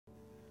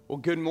Well,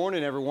 good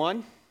morning,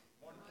 everyone.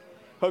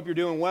 Hope you're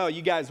doing well.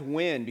 You guys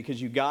win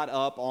because you got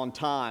up on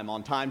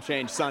Time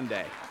Change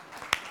Sunday.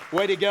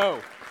 Way to go.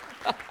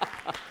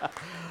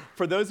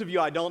 For those of you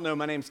I don't know,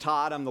 my name's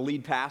Todd. I'm the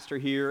lead pastor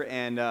here,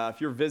 and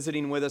if you're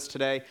visiting with us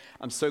today,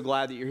 I'm so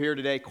glad that you're here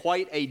today.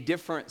 Quite a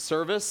different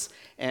service,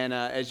 and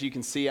as you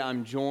can see,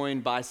 I'm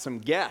joined by some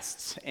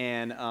guests,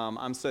 and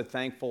I'm so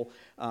thankful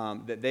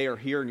that they are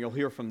here, and you'll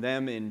hear from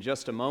them in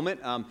just a moment.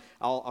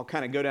 I'll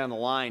kind of go down the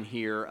line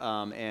here,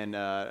 and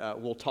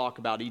we'll talk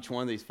about each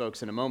one of these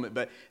folks in a moment,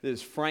 but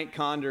there's Frank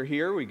Conder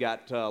here. We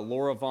got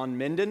Laura Von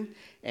Minden,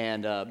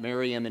 and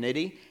Mary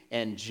Emaniti,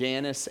 and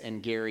Janice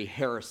and Gary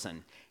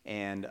Harrison.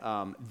 And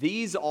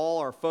these all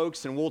are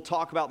folks, and we'll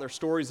talk about their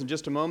stories in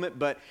just a moment,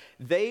 but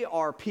they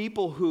are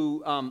people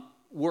who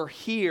were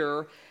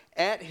here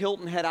at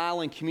Hilton Head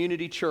Island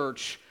Community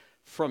Church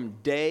from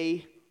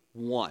day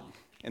one.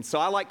 And so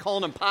I like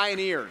calling them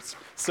pioneers.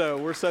 So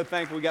we're so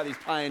thankful we got these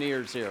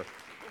pioneers here.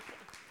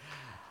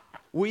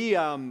 We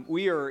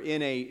are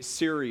in a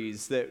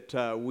series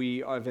that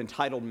we have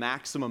entitled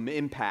Maximum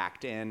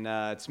Impact, and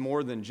it's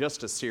more than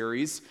just a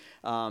series.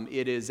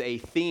 It is a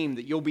theme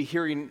that you'll be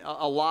hearing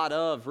a lot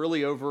of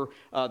really over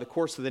the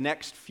course of the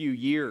next few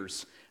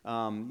years.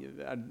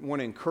 I want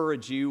to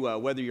encourage you,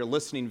 whether you're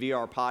listening via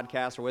our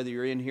podcast or whether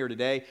you're in here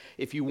today,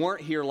 if you weren't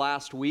here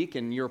last week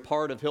and you're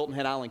part of Hilton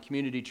Head Island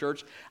Community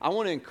Church, I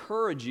want to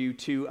encourage you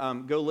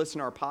to go listen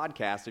to our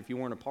podcast if you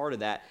weren't a part of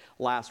that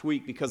last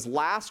week, because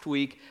last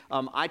week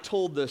I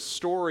told the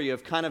story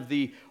of kind of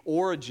the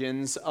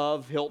origins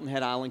of Hilton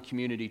Head Island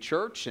Community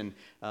Church, and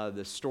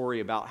the story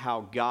about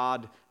how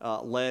God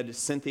led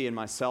Cynthia and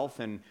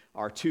myself and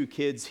our two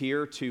kids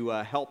here to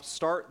help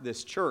start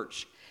this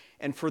church.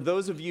 And for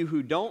those of you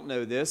who don't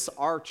know this,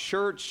 our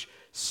church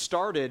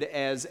started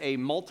as a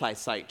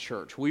multi-site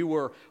church. We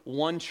were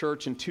one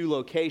church in two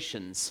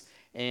locations.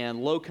 And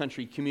Low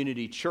Country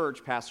Community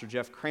Church, Pastor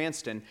Jeff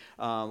Cranston,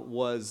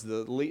 is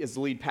the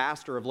lead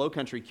pastor of Low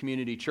Country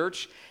Community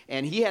Church.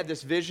 And he had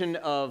this vision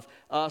of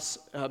us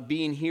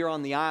being here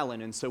on the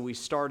island. And so we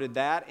started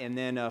that. And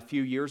then a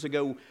few years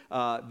ago,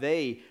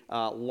 they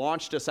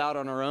launched us out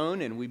on our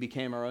own, and we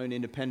became our own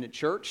independent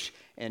church.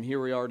 And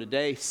here we are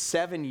today,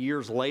 7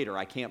 years later,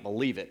 I can't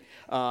believe it,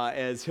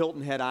 as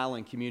Hilton Head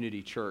Island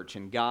Community Church.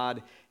 And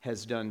God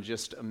has done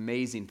just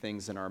amazing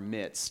things in our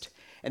midst.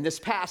 And this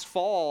past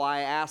fall, I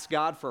asked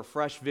God for a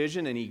fresh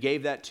vision, and He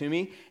gave that to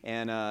me.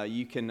 And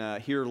you can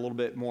hear a little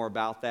bit more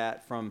about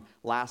that from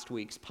last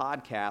week's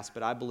podcast.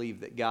 But I believe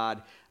that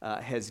God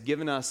has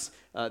given us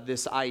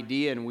this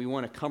idea, and we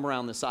want to come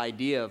around this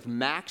idea of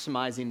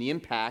maximizing the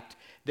impact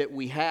that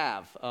we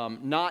have,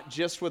 not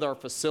just with our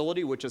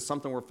facility, which is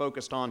something we're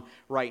focused on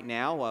right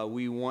now.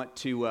 We want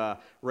to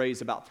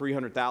raise about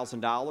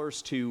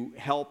 $300,000 to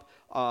help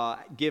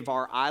give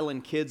our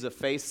island kids a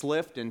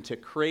facelift and to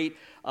create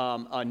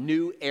a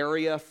new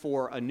area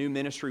for a new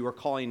ministry we're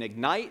calling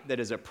Ignite, that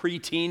is a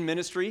preteen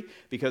ministry,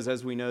 because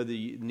as we know,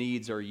 the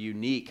needs are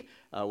unique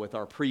with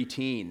our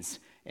preteens.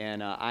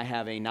 And I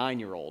have a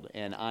 9-year-old,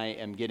 and I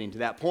am getting to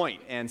that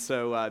point. And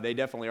so they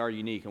definitely are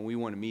unique, and we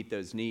want to meet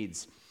those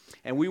needs.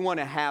 And we want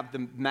to have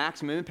the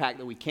maximum impact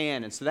that we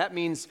can. And so that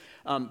means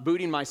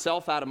booting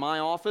myself out of my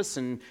office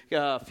and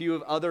a few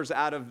of others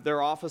out of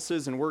their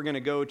offices. And we're going to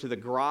go to the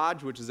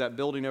garage, which is that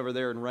building over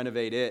there, and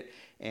renovate it.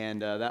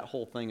 And that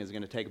whole thing is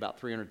going to take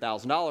about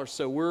 $300,000.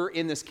 So we're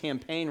in this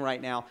campaign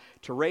right now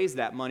to raise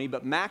that money.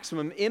 But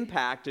maximum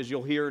impact, as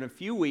you'll hear in a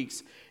few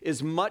weeks,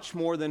 is much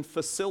more than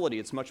facility.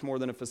 It's much more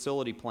than a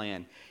facility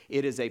plan.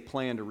 It is a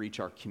plan to reach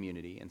our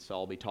community. And so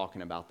I'll be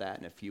talking about that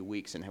in a few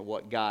weeks and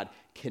what God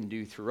can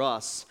do through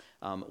us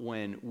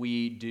when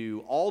we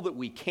do all that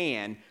we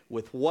can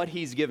with what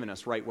He's given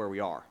us right where we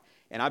are.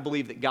 And I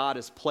believe that God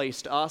has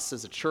placed us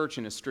as a church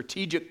in a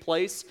strategic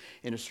place,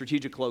 in a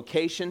strategic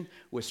location,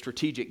 with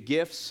strategic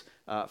gifts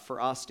for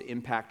us to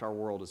impact our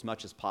world as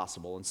much as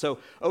possible. And so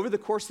over the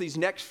course of these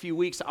next few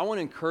weeks, I want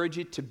to encourage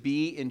you to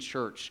be in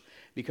church,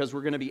 because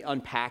we're going to be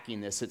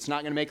unpacking this. It's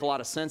not going to make a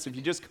lot of sense if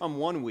you just come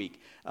one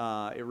week.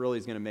 It really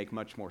is going to make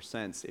much more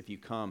sense if you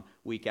come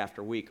week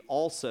after week.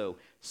 Also,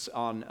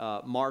 on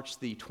March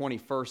the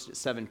 21st at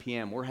 7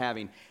 p.m., we're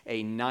having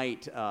a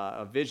night,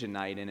 a vision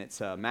night, and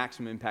it's a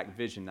Maximum Impact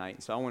Vision Night.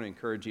 And so I want to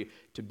encourage you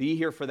to be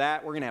here for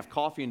that. We're going to have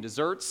coffee and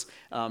desserts.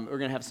 We're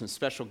going to have some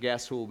special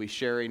guests who will be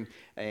sharing,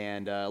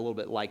 and a little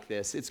bit like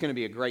this. It's going to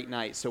be a great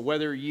night. So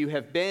whether you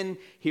have been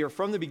here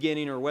from the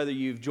beginning or whether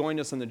you've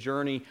joined us on the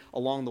journey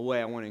along the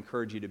way, I want to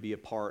encourage you to be a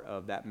part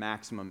of that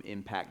Maximum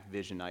Impact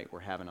Vision Night we're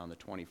having on the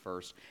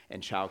 21st,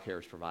 and childcare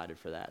is provided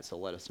for that. So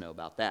let us know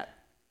about that.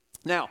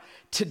 Now,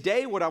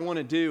 today what I want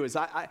to do is,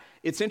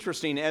 it's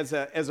interesting, as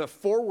a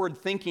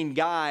forward-thinking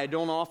guy, I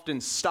don't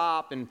often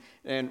stop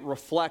and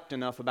reflect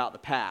enough about the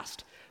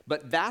past.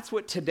 But that's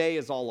what today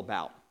is all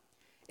about.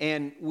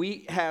 And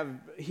we have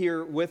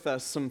here with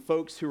us some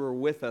folks who are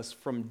with us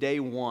from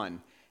day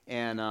one.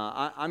 And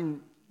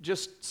I'm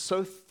just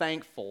so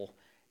thankful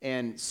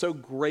and so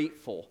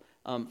grateful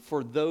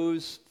for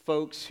those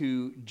folks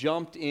who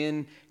jumped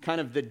in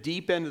kind of the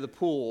deep end of the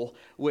pool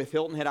with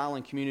Hilton Head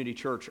Island Community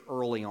Church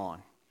early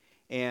on.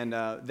 And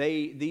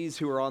these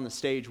who are on the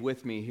stage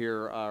with me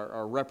here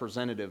are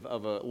representative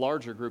of a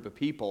larger group of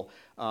people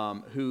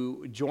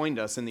who joined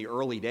us in the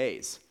early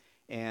days.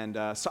 And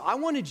so I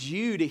wanted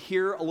you to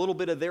hear a little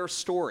bit of their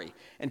story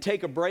and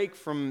take a break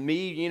from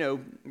me,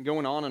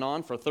 going on and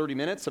on for 30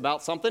 minutes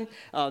about something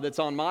that's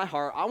on my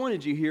heart. I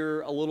wanted you to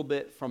hear a little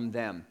bit from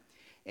them.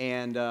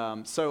 And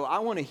so I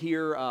want to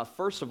hear,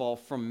 first of all,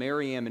 from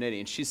Mary Aminetti.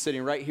 And she's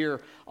sitting right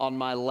here on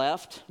my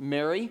left.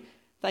 Mary,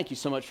 thank you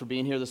so much for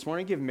being here this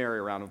morning. Give Mary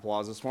a round of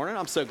applause this morning.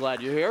 I'm so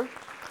glad you're here.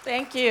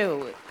 Thank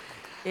you.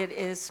 It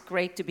is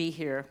great to be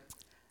here.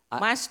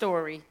 My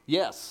story.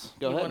 Yes,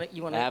 go ahead.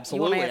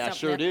 Absolutely, I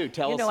sure do.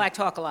 Tell us. You know I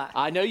talk a lot.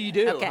 I know you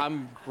do. Okay.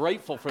 I'm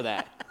grateful for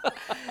that.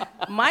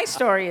 My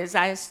story is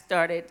I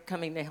started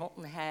coming to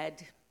Hilton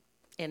Head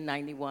in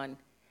 91.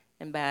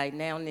 And by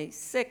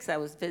 96, I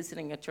was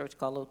visiting a church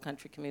called Old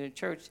Country Community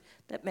Church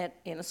that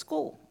met in a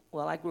school.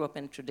 Well, I grew up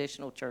in a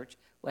traditional church,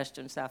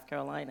 Western South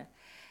Carolina.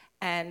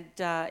 And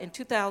in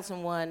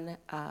 2001,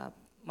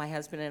 my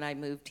husband and I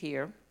moved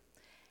here.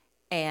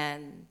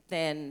 And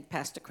then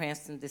Pastor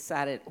Cranston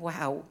decided,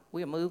 wow,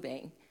 we're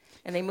moving.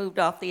 And they moved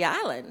off the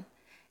island.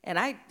 And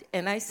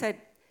I said,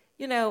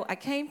 I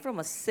came from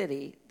a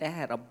city that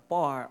had a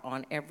bar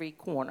on every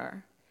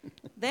corner.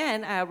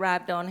 Then I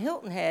arrived on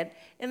Hilton Head,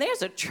 and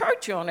there's a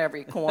church on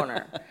every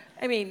corner.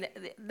 I mean,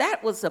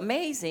 that was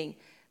amazing.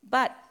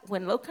 But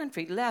when Low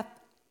Country left,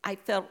 I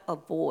felt a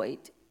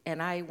void.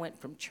 And I went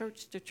from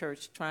church to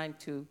church trying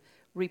to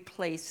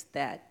replace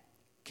that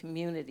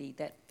community,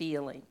 that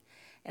feeling.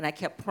 And I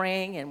kept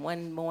praying, and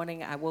one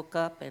morning I woke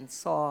up and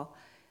saw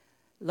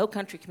Low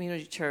Country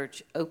Community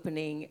Church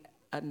opening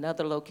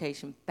another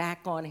location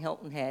back on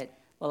Hilton Head.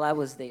 Well, I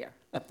was there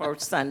the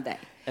first Sunday.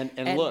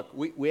 And look,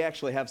 we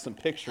actually have some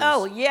pictures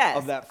yes.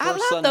 of that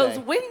first Sunday. I love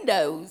those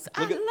windows.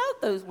 I love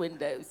those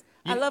windows.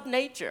 I love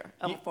nature.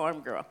 I'm a farm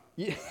girl.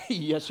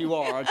 Yes, you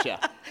are, aren't you?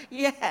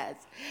 Yes.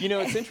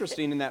 It's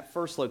interesting in that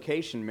first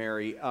location,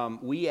 Mary.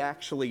 We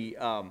actually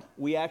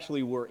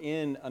were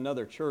in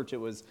another church.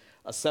 It was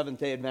a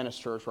Seventh-day Adventist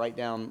church right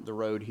down the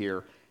road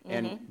here.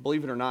 And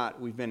believe it or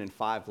not, we've been in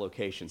 5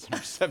 locations in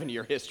our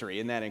 7-year history.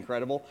 Isn't that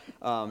incredible?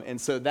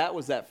 And so that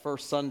was that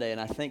first Sunday,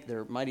 and I think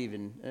there might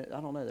even, I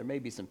don't know, there may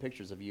be some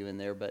pictures of you in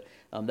there, but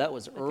that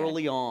was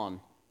early on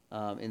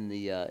in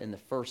the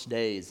first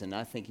days, and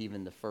I think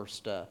even the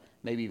first,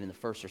 maybe even the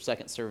first or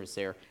second service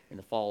there in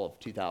the fall of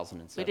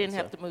 2007. We didn't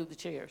have to move the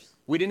chairs.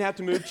 We didn't have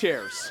to move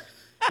chairs.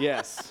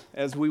 Yes.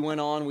 As we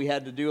went on, we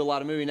had to do a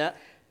lot of moving. That,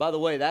 by the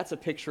way, that's a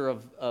picture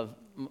of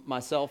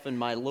myself and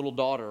my little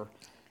daughter,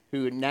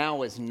 who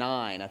now is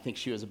 9. I think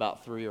she was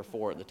about 3 or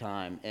 4 at the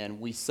time. And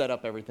we set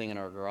up everything in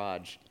our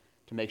garage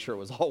to make sure it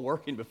was all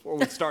working before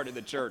we started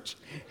the church.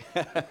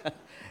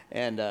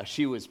 And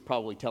she was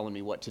probably telling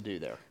me what to do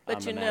there,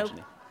 But I'm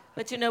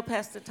imagining.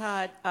 Pastor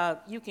Todd,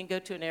 you can go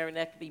to an area, and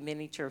that could be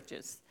many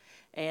churches.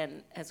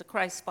 And as a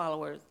Christ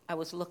follower, I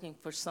was looking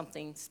for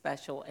something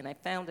special, and I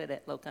found it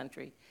at Low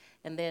Country.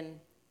 And then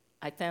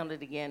I found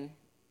it again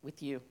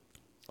with you.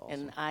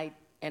 Awesome.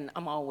 And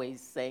I'm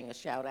always saying a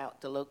shout out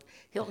to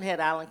Hilton Head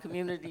Island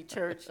Community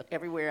Church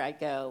everywhere I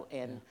go,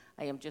 and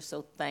I am just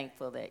so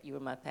thankful that you are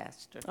my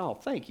pastor. Oh,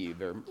 thank you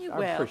very much. You're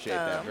I appreciate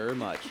that very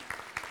much.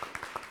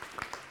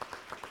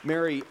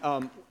 Mary,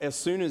 as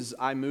soon as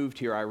I moved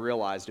here, I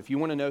realized if you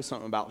want to know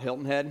something about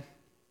Hilton Head,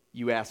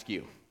 you ask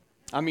you.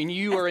 I mean,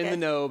 you are in the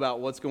know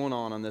about what's going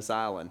on this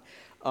island.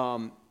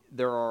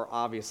 There are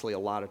obviously a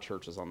lot of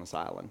churches on this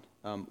island.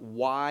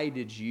 Why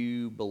did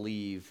you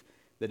believe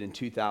that in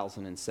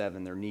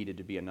 2007 there needed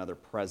to be another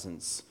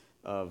presence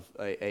of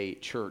a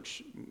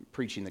church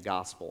preaching the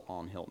gospel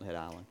on Hilton Head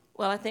Island?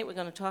 Well, I think we're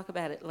going to talk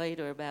about it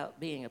later about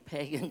being a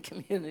pagan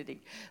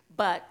community.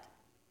 But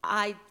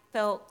I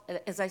felt,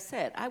 as I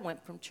said, I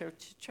went from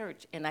church to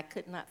church, and I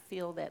could not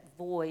feel that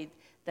void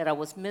that I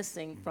was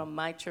missing from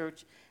my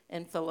church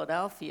in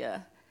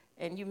Philadelphia.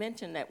 And you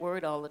mention that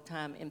word all the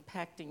time,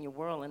 impacting your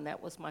world, and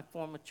that was my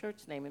former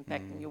church name,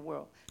 Impacting Your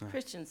World,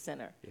 Christian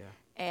Center. Yeah.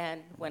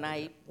 And when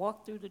I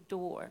walked through the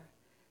door,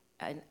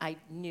 and I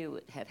knew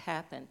it had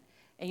happened.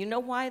 And you know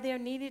why there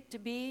needed to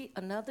be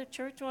another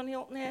church on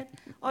Hilton Head?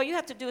 All you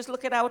have to do is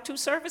look at our 2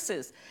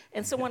 services.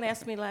 And someone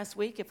asked me last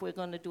week if we're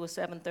going to do a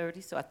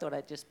 7:30, so I thought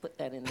I'd just put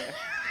that in there.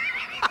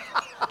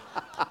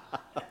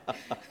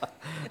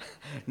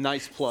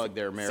 Nice plug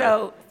there, Mary.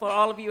 So for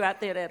all of you out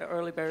there that are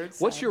early birds.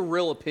 What's your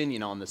real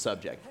opinion on the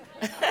subject?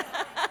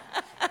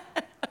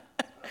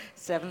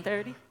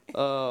 7:30?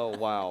 Oh,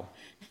 wow.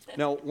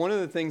 Now, one of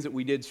the things that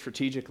we did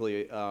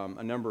strategically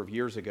a number of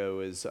years ago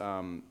is,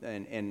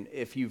 and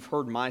if you've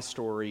heard my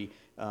story,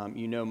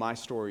 you know my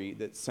story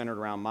that's centered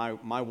around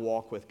my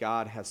walk with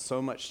God has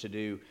so much to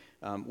do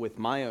with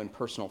my own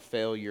personal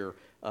failure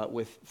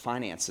with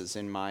finances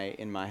in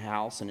my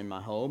house and in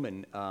my home,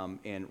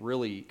 and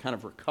really kind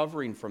of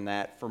recovering from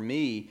that for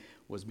me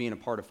was being a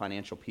part of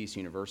Financial Peace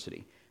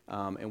University.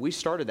 And we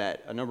started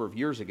that a number of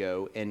years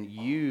ago,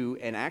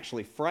 and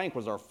actually Frank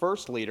was our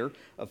first leader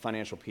of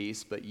Financial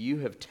Peace, but you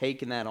have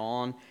taken that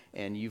on,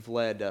 and you've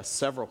led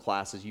several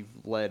classes. You've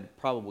led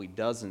probably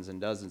dozens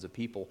and dozens of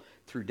people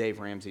through Dave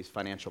Ramsey's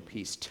Financial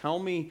Peace. Tell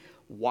me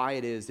why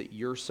it is that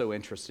you're so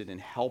interested in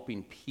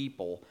helping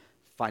people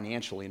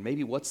financially, and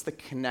maybe what's the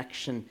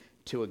connection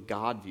to a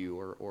God view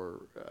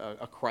or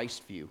a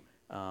Christ view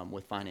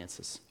with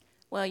finances?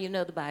 Well,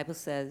 the Bible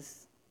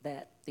says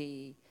that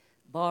the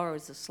borrower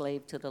is a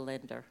slave to the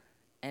lender,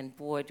 and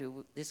boy,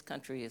 this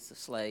country is a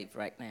slave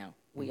right now.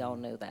 We all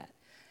know that.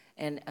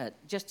 And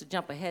just to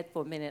jump ahead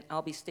for a minute,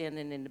 I'll be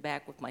standing in the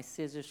back with my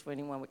scissors for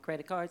anyone with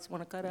credit cards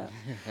want to cut up.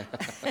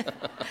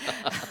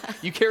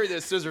 You carry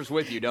those scissors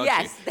with you, don't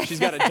yes. you? She's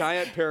got a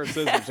giant pair of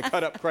scissors to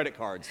cut up credit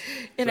cards.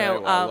 I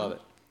love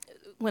it.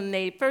 When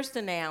they first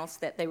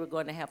announced that they were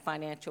going to have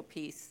Financial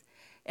Peace,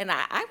 and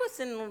I was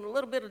in a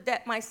little bit of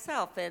debt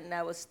myself, and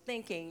I was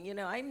thinking,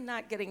 I'm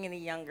not getting any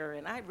younger,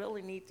 and I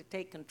really need to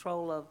take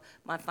control of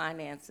my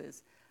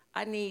finances.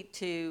 I need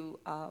to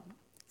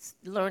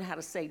learn how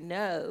to say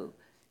no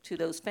to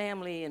those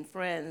family and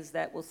friends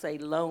that will say,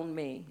 loan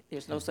me.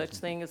 There's no such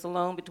thing as a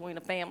loan between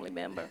a family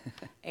member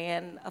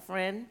and a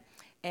friend.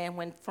 And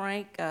when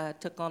Frank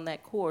took on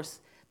that course,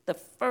 the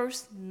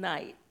first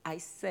night I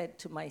said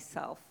to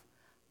myself,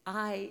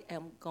 I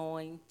am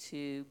going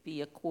to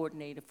be a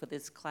coordinator for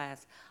this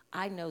class.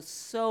 I know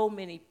so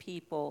many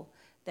people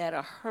that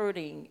are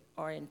hurting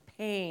or in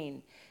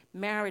pain,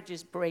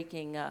 marriages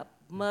breaking up,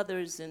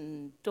 mothers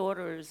and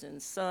daughters and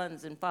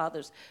sons and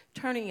fathers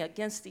turning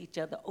against each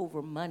other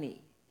over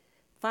money.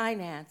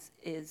 Finance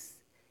is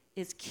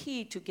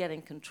key to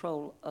getting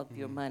control of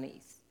your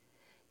monies.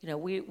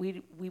 We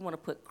want to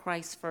put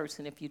Christ first,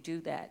 and if you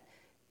do that,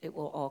 it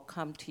will all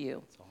come to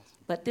you. That's awesome.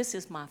 But this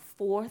is my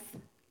 4th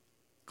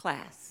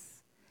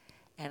class,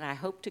 and I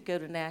hope to go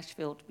to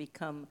Nashville to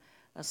become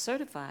a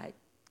certified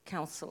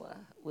counselor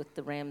with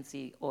the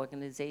Ramsey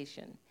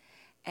organization.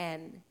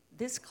 And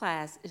this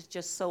class is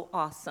just so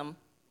awesome.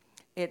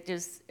 It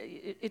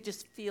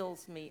just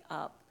fills me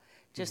up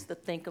just to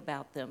think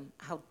about them,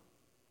 how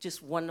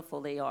just wonderful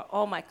they are.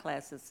 All my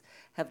classes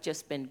have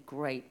just been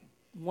great,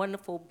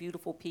 wonderful,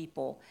 beautiful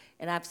people,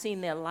 and I've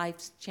seen their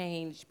lives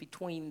change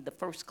between the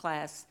first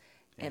class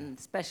and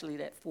especially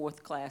that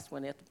 4th class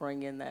when they have to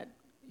bring in that,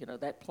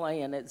 that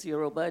plan at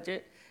zero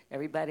budget.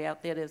 Everybody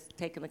out there that's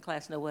taking the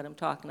class know what I'm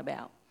talking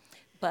about.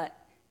 But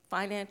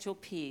Financial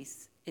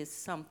Peace is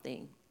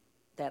something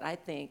that I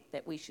think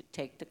that we should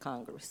take to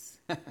Congress.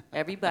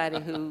 Everybody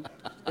who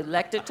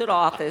elected to the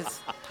office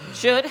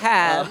should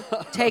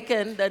have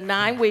taken the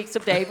 9 weeks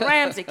of Dave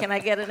Ramsey. Can I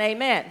get an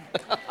amen?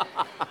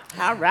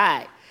 All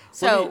right.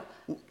 So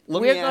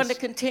we're going to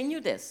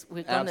continue this.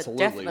 We're going to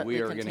definitely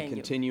we are going to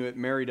continue it.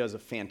 Mary does a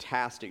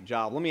fantastic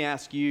job. Let me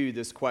ask you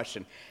this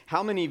question.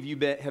 How many of you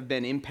have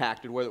been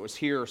impacted, whether it was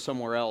here or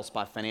somewhere else,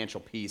 by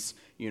Financial Peace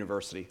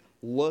University?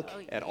 Look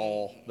at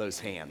all those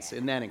hands.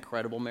 Isn't that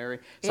incredible, Mary?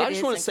 So I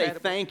just want to say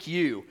thank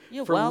you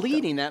for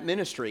leading that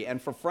ministry,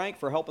 and for Frank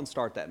for helping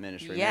start that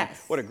ministry. Yes. Man,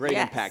 what a great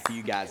impact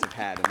you guys have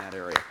had in that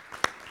area.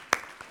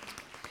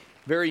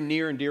 Very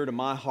near and dear to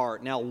my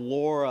heart. Now,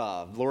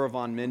 Laura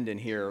Von Minden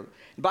here.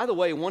 By the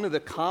way, one of the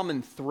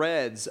common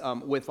threads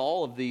with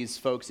all of these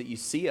folks that you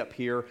see up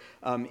here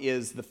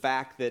is the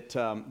fact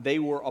that they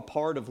were a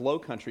part of Low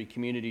Country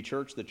Community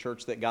Church, the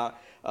church that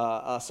got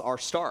us our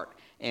start.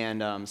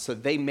 And so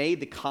they made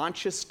the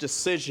conscious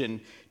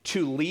decision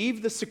to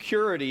leave the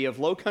security of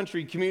Low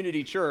Country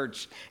Community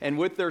Church and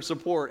with their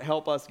support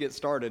help us get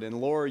started. And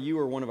Laura, you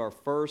were one of our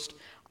first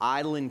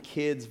Island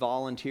Kids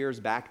volunteers.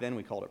 Back then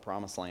we called it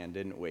Promised Land,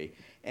 didn't we?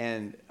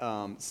 And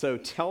so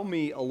tell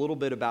me a little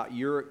bit about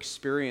your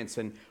experience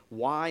and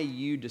why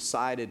you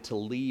decided to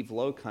leave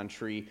Low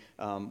Country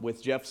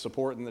with Jeff's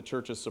support and the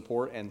church's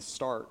support and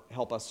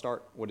help us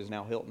start what is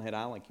now Hilton Head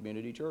Island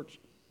Community Church.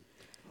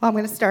 Well, I'm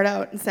going to start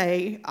out and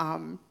say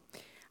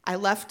I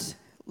left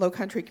Low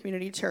Country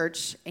Community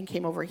Church and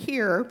came over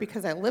here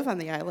because I live on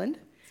the island,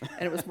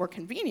 and it was more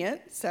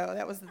convenient, so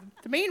that was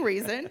the main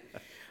reason.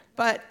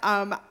 But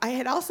I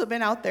had also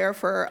been out there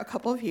for a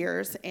couple of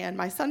years, and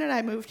my son and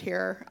I moved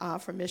here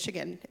from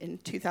Michigan in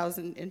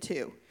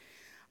 2002.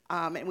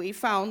 And we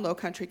found Low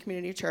Country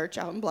Community Church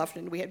out in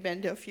Bluffton. We had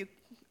been to a few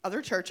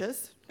other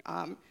churches,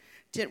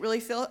 didn't really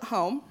feel at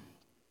home.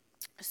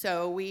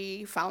 So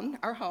we found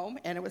our home,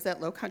 and it was at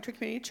Low Country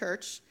Community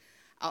Church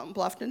out in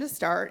Bluffton to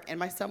start, and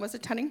my son was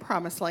attending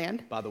Promised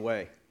Land. By the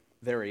way,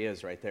 there he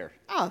is right there.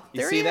 Oh,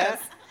 there he is. You see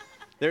that?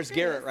 There's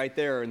Garrett right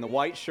there in the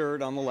white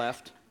shirt on the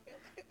left,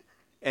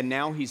 and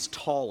now he's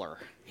taller.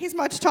 He's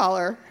much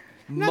taller.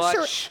 I'm not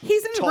sure.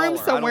 He's in the room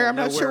somewhere. I'm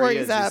not sure where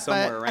he's at,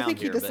 but I think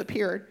he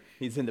disappeared.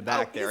 He's in the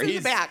back there. He's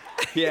in the back.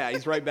 Yeah,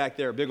 he's right back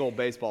there, big old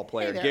baseball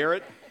player. Hey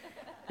Garrett,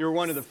 you're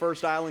one of the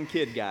first Island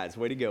Kid guys.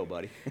 Way to go,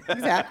 buddy.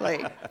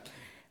 Exactly.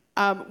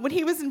 When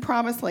he was in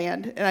Promised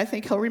Land, and I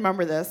think he'll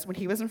remember this, when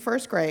he was in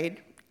first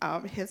grade,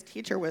 his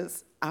teacher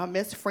was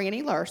Miss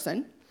Franny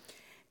Larson,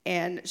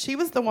 and she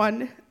was the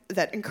one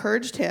that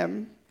encouraged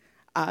him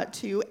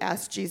to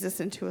ask Jesus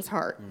into his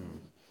heart.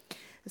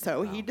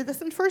 So he did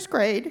this in first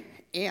grade,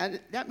 and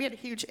that made a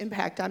huge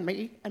impact on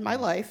me and my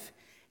life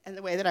and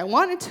the way that I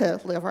wanted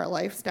to live our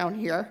lives down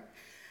here,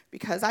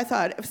 because I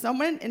thought if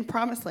someone in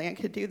Promised Land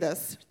could do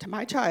this to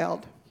my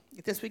child,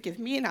 this would give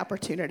me an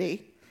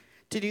opportunity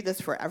to do this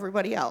for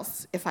everybody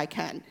else if I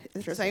can.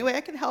 If there's any way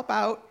I can help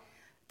out,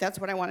 that's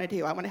what I want to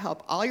do. I want to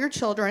help all your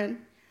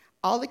children,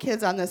 all the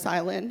kids on this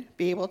island,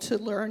 be able to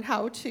learn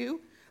how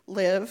to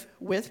live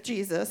with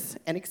Jesus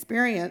and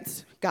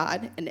experience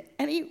God in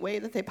any way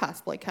that they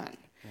possibly can.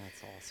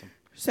 That's awesome.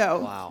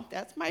 So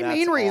that's my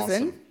main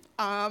reason.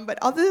 But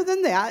other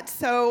than that,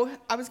 so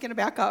I was going to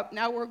back up.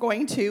 Now we're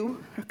coming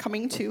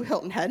to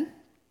Hilton Head,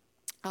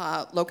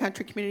 Low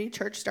Country Community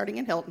Church starting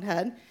in Hilton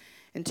Head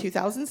in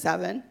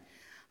 2007.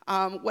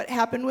 What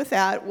happened with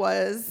that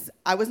was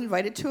I was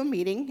invited to a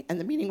meeting, and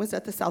the meeting was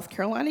at the South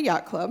Carolina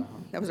Yacht Club.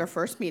 That was our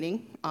first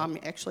meeting.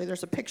 Actually,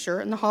 there's a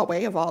picture in the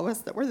hallway of all of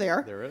us that were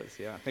there. There is,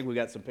 yeah. I think we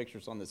got some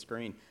pictures on the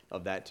screen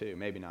of that, too.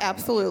 Maybe not.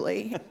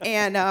 Absolutely.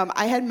 And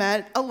I had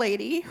met a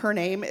lady. Her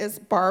name is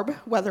Barb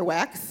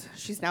Weatherwax.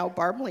 She's now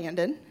Barb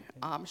Landon.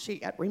 She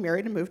got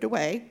remarried and moved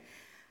away.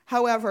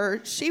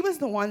 However, she was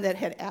the one that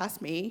had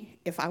asked me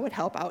if I would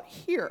help out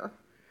here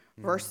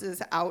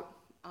versus out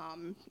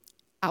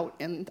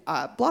in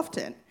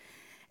Bluffton.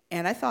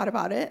 And I thought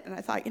about it, and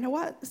I thought, you know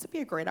what? This would be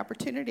a great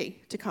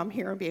opportunity to come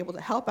here and be able to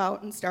help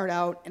out and start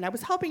out. And I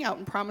was helping out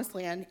in Promised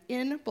Land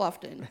in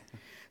Bluffton.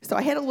 So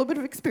I had a little bit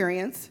of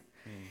experience.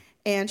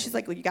 And she's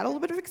like, well, you got a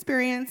little bit of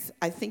experience.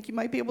 I think you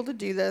might be able to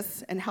do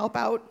this and help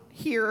out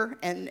here,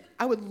 and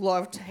I would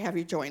love to have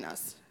you join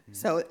us.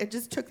 So it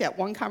just took that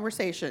one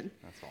conversation.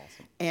 That's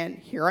awesome. And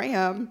here I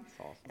am,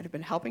 Awesome. and I've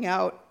been helping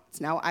out. It's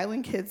now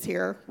Island Kids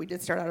here. We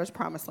did start out as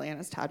Promised Land,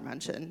 as Todd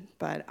mentioned,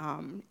 but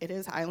it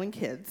is Island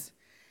Kids,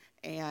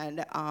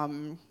 and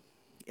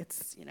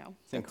it's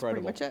it's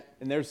incredible. Pretty much it.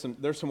 And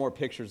there's some more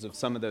pictures of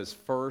some of those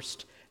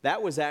first.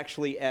 That was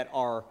actually at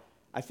our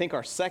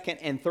second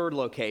and third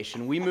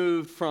location. We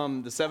moved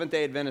from the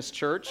Seventh-day Adventist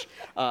Church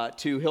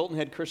to Hilton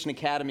Head Christian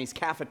Academy's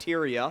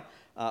cafeteria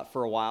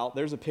for a while.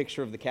 There's a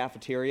picture of the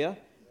cafeteria.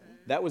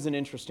 That was an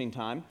interesting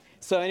time.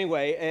 So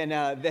anyway,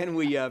 and then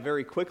we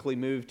very quickly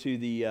moved to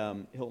the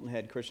Hilton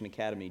Head Christian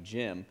Academy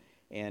gym,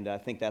 and I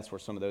think that's where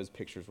some of those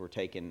pictures were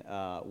taken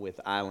with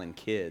Island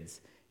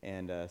Kids.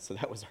 And so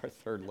that was our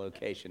third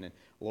location. And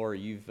Laura,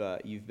 you've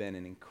been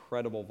an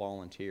incredible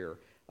volunteer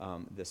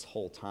this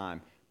whole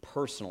time.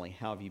 Personally,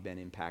 how have you been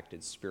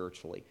impacted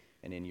spiritually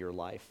and in your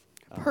life?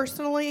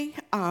 Personally,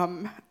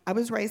 I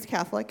was raised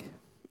Catholic,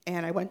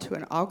 and I went to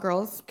an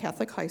all-girls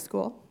Catholic high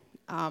school.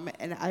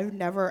 And I've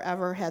never,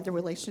 ever had the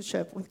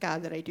relationship with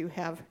God that I do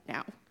have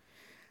now.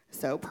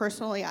 So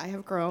personally, I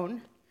have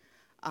grown.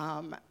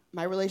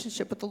 My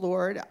relationship with the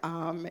Lord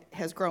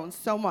has grown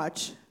so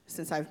much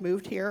since I've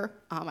moved here.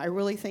 I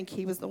really think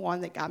he was the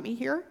one that got me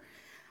here.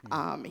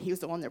 He was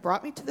the one that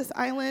brought me to this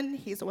island.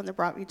 He's the one that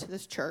brought me to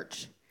this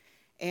church.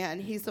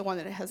 And he's the one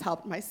that has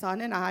helped my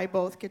son and I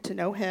both get to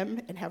know him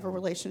and have a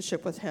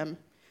relationship with him.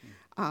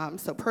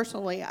 So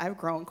personally, I've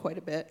grown quite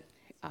a bit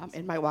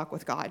in my walk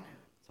with God.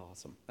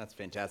 Awesome. That's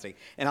fantastic.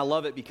 And I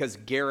love it because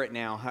Garrett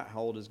now, how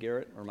old is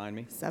Garrett? Remind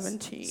me.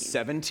 17.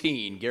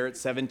 17. Garrett's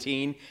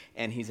 17,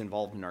 and he's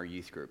involved in our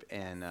youth group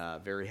and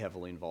very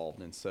heavily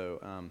involved. And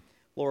so,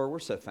 Laura, we're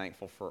so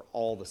thankful for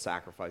all the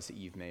sacrifice that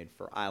you've made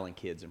for Island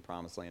Kids and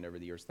Promised Land over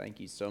the years. Thank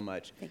you so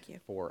much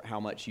for how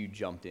much you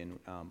jumped in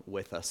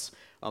with us.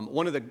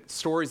 One of the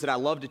stories that I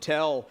love to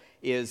tell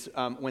is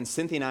when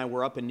Cynthia and I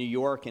were up in New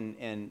York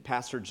and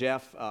Pastor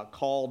Jeff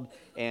called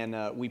and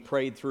we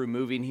prayed through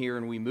moving here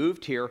and we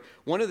moved here.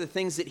 One of the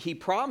things that he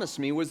promised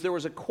me was there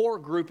was a core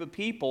group of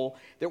people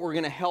that were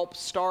going to help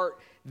start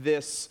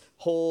this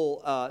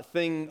whole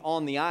thing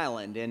on the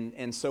island.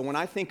 And so when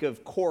I think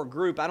of core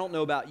group, I don't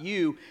know about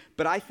you,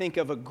 but I think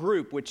of a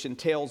group which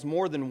entails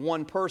more than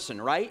one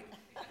person, right?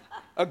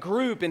 A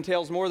group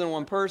entails more than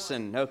one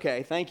person.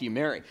 Okay, thank you,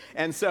 Mary.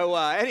 And so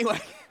anyway,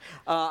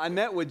 I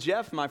met with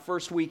Jeff my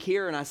first week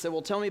here, and I said,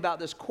 well, tell me about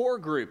this core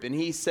group. And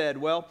he said,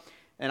 well,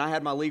 and I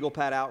had my legal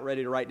pad out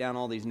ready to write down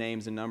all these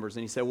names and numbers.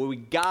 And he said, well, we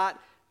got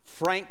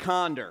Frank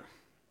Conder.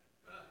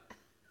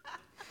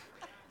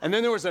 And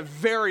then there was a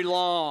very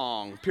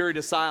long period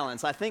of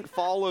silence, I think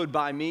followed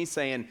by me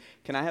saying,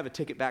 can I have a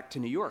ticket back to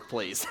New York,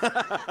 please?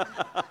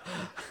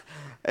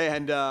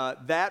 And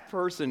that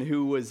person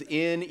who was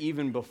in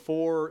even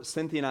before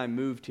Cynthia and I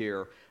moved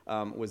here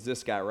was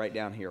this guy right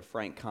down here,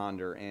 Frank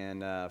Conder.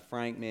 And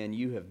Frank, man,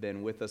 you have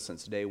been with us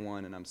since day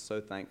one, and I'm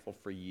so thankful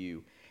for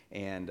you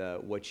and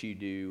what you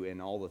do and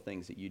all the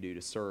things that you do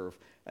to serve.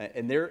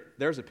 And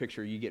there's a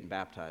picture of you getting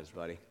baptized,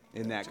 buddy.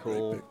 Isn't that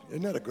cool?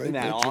 Isn't that a great Isn't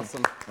that picture?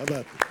 awesome? How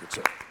about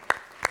that?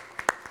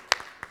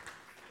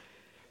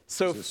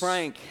 So,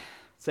 Frank,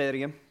 say that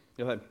again.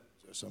 Go ahead.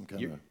 Some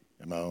kind of,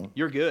 am I on?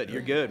 You're good.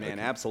 You're good, man.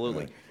 Okay.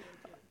 Absolutely. Right.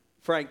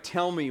 Frank,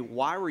 tell me,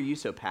 why were you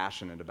so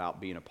passionate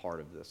about being a part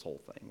of this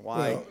whole thing?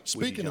 Why? Well,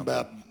 speaking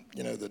about,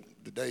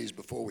 the days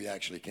before we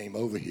actually came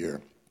over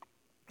here,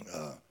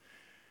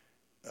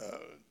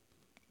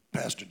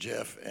 Pastor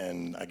Jeff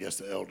and I guess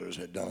the elders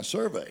had done a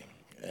survey,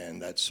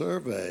 and that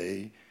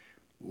survey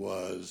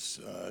was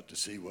to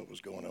see what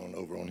was going on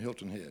over on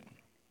Hilton Head.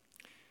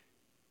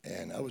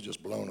 And I was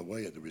just blown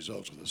away at the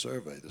results of the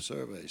survey. The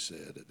survey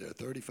said that there are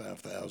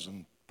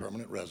 35,000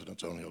 permanent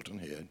residents on Hilton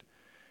Head,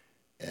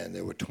 and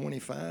there were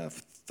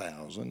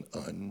 25,000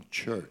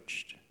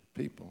 unchurched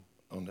people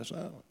on this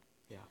island.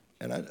 Yeah.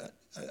 And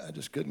I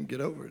just couldn't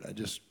get over it. I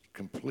just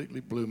completely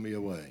blew me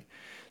away.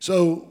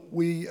 So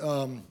we're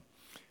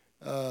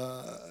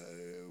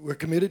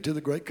committed to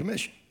the Great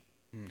Commission.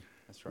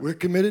 That's right. We're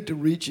committed to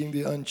reaching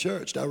the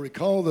unchurched. I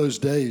recall those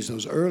days,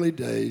 those early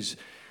days,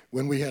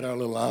 when we had our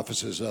little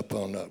offices up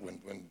on,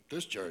 when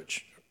this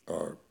church,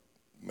 or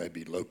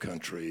maybe Low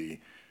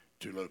Country,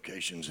 2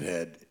 locations,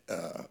 had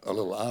a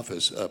little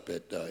office up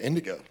at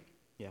Indigo.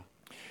 Yeah.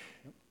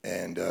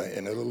 And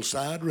in a little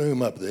side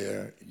room up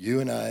there, you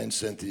and I and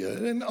Cynthia,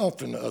 and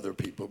often other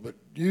people, but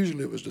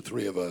usually it was the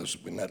 3 of us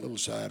in that little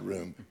side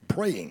room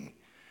praying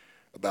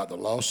about the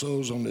lost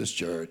souls on this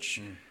church.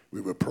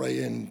 We were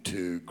praying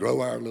to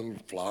grow our little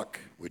flock,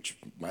 which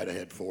might have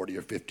had 40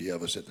 or 50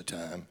 of us at the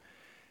time,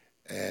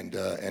 and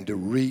to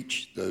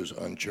reach those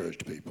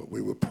unchurched people.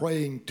 We were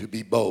praying to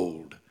be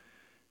bold,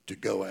 to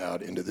go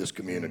out into this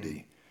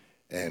community.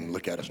 And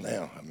look at us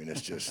now. I mean,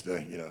 it's just,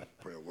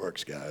 prayer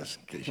works, guys,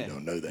 in case you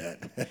don't know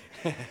that.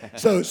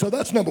 So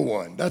that's number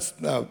one.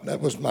 That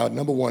was my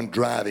number one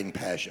driving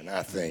passion,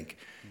 I think.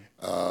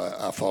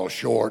 I fall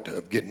short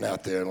of getting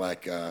out there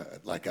like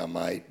I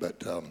might,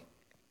 but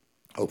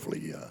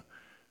hopefully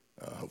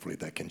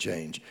that can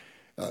change.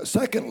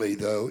 Secondly,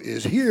 though,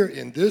 is here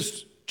in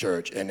this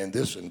church and in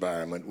this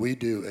environment, we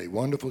do a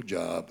wonderful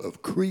job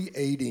of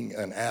creating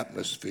an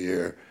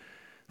atmosphere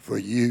for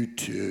you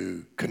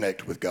to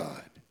connect with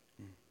God.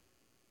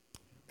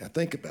 Now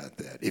think about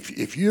that.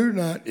 If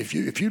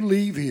you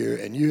leave here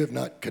and you have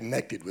not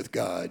connected with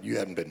God, you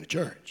haven't been to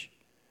church.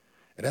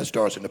 And that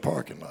starts in the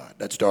parking lot.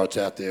 That starts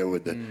out there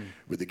with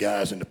the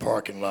guys in the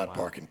parking lot,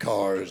 parking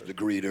cars, the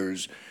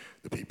greeters,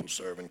 the people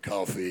serving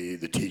coffee,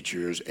 the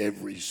teachers.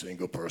 Every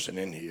single person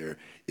in here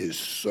is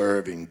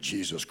serving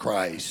Jesus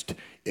Christ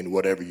in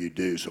whatever you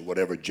do. So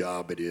whatever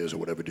job it is or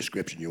whatever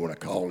description you want to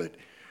call it,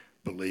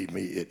 believe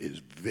me, it is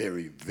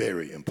very,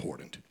 very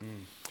important.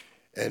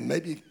 And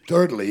maybe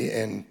thirdly,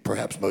 and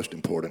perhaps most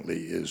importantly,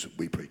 is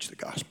we preach the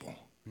gospel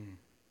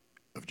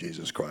of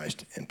Jesus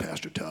Christ. And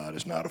Pastor Todd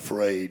is not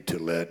afraid to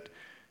let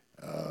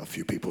a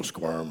few people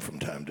squirm from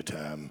time to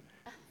time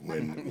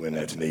when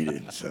that's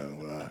needed.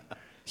 So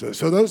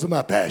those are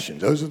my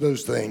passions. Those are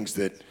those things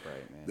that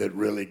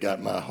really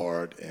got my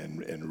heart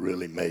and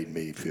really made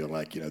me feel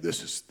like,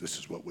 this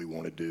is what we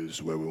want to do. This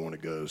is where we want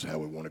to go. This is how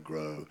we want to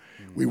grow.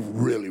 We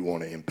really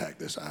want to impact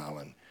this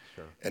island.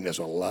 Sure. And there's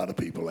a lot of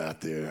people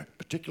out there,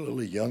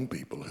 particularly young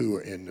people, who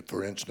are in,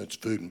 for instance,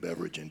 food and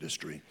beverage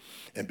industry.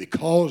 And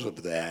because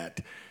of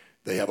that,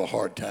 they have a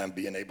hard time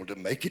being able to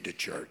make it to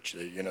church.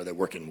 They're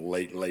working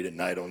late at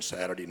night on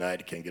Saturday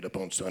night, can't get up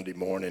on Sunday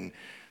morning.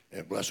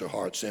 And bless her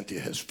heart, Cynthia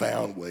has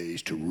found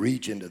ways to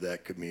reach into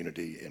that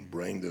community and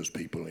bring those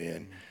people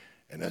in.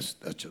 And that's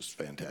just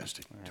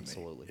fantastic to me.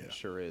 Absolutely, it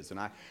sure is. And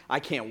I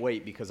can't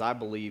wait, because I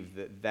believe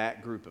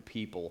that group of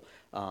people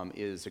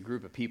is a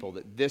group of people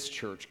that this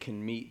church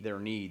can meet their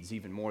needs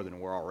even more than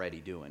we're already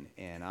doing.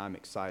 And I'm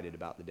excited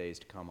about the days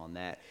to come on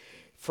that.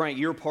 Frank,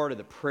 you're part of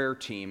the prayer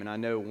team, and I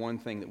know one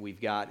thing that we've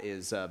got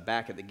is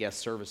back at the guest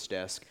service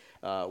desk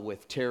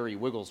with Terry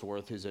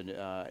Wigglesworth, who's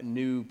a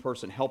new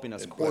person helping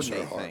us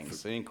coordinate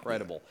things.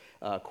 Incredible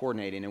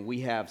coordinating. And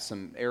we have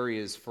some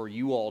areas for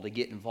you all to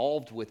get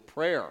involved with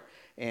prayer.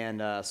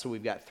 And so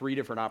we've got 3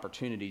 different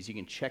opportunities. You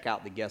can check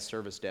out the guest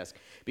service desk.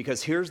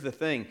 Because here's the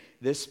thing.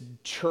 This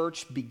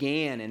church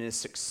began and is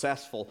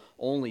successful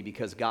only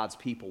because God's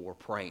people were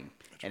praying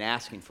and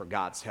asking for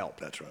God's help.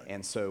 That's right.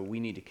 And so we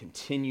need to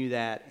continue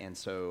that. And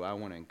so I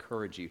want to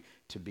encourage you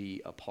to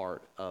be a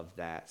part of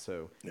that.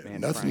 So,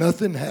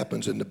 nothing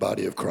happens in the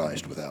body of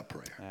Christ without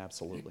prayer.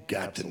 Absolutely. You've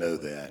got to know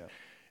that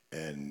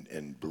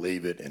and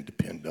believe it and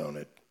depend on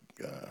it.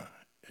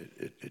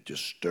 It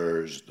just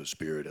stirs the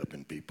spirit up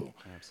in people.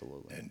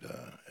 Absolutely. And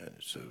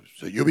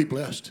so you'll be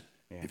blessed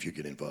if you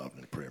get involved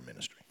in the prayer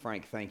ministry.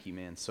 Frank, thank you,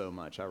 man, so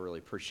much. I really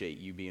appreciate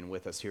you being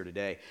with us here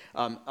today.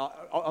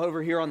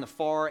 Over here on the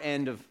far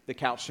end of the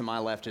couch to my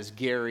left is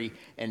Gary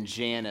and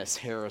Janice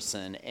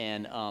Harrison.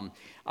 And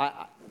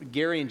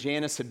Gary and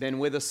Janice have been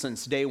with us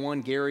since day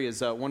one. Gary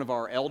is one of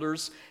our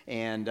elders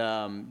and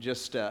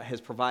just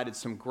has provided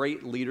some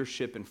great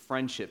leadership and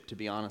friendship, to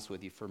be honest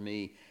with you, for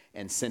me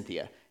and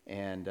Cynthia.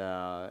 And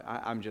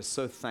I'm just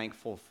so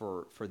thankful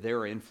for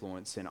their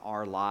influence in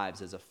our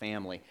lives as a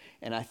family.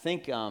 And I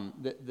think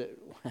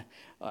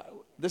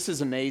this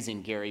is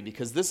amazing, Gary,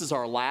 because this is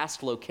our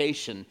last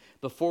location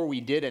before we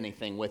did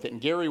anything with it.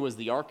 And Gary was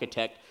the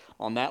architect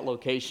on that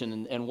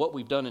location and what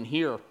we've done in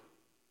here.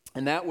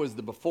 And that was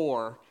the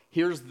before.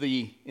 Here's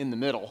the in the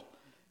middle.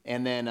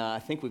 And then I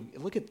think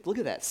look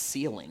at that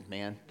ceiling,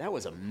 man. That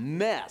was a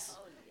mess.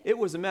 It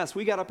was a mess.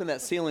 We got up in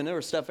that ceiling. There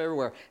was stuff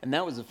everywhere. And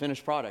that was the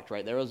finished product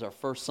right there. It was our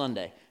first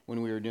Sunday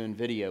when we were doing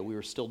video. We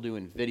were still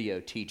doing video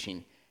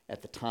teaching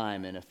at the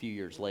time. And a few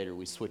years later,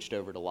 we switched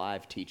over to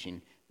live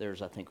teaching.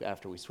 I think,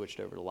 after we switched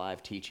over to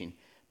live teaching.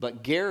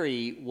 But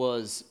Gary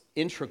was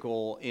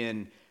integral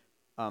in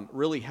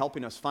really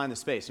helping us find the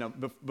space. Now,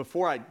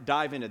 before I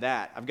dive into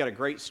that, I've got a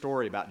great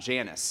story about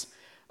Janice.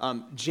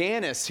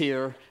 Janice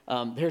here,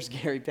 there's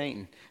Gary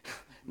painting.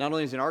 Not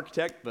only is he an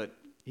architect, but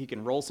he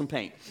can roll some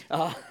paint.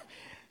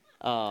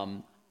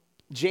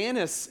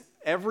 Janice,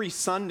 every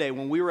Sunday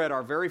when we were at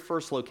our very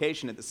first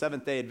location at the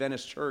Seventh-day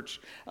Adventist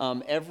Church,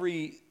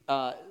 every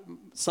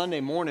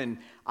Sunday morning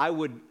I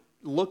would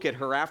look at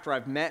her after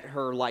I've met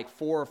her like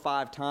 4 or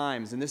 5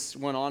 times, and this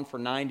went on for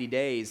 90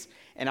 days,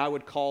 and I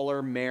would call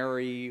her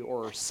Mary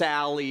or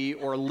Sally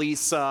or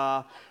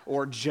Lisa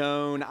or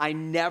Joan. I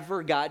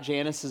never got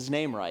Janice's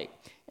name right,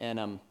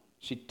 and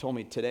she told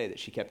me today that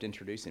she kept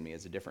introducing me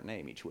as a different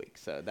name each week,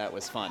 so that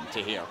was fun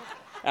to hear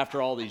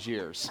after all these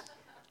years.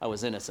 I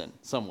was innocent,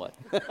 somewhat.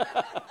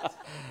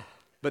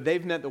 But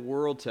they've meant the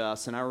world to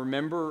us. And I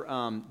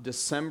remember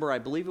December, I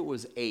believe it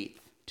was 8th,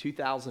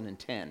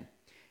 2010.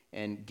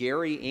 And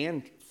Gary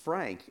and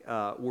Frank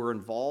were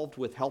involved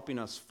with helping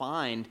us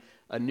find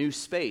a new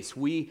space.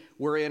 We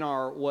were in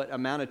what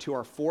amounted to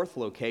our 4th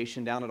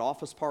location down at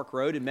Office Park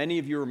Road, and many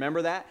of you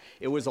remember that.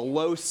 It was a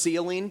low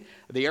ceiling.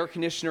 The air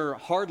conditioner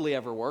hardly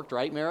ever worked,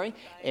 right, Mary?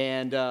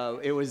 And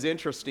it was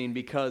interesting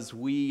because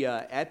we,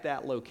 at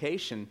that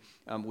location,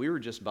 we were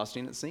just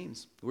busting at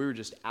seams. We were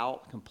just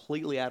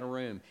completely out of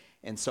room.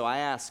 And so I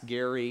asked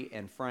Gary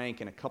and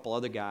Frank and a couple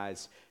other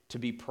guys to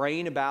be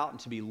praying about and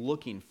to be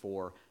looking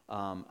for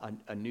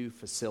a new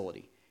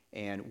facility.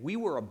 And we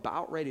were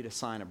about ready to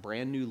sign a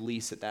brand new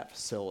lease at that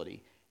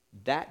facility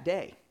that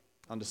day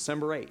on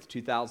December 8th,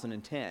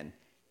 2010.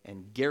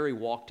 And Gary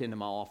walked into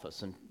my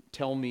office. And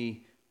tell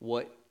me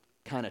what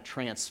kind of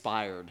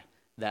transpired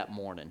that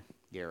morning,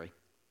 Gary.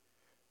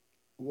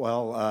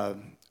 Well,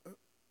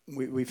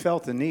 we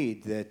felt the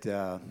need that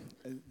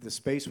the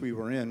space we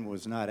were in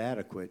was not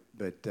adequate,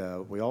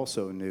 but we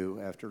also knew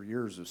after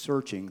years of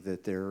searching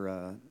that there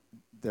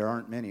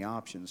aren't many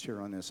options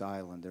here on this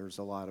island. There's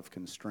a lot of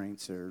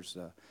constraints. There's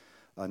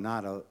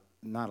not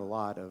a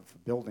lot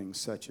of buildings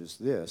such as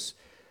this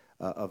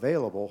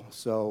available.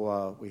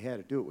 So we had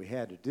to do what we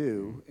had to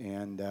do,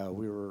 and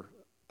we were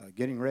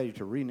getting ready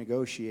to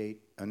renegotiate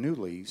a new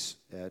lease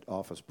at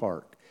Office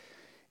Park.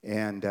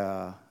 And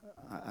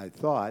I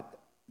thought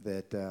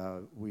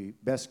that we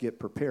best get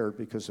prepared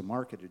because the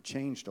market had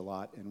changed a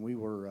lot, and we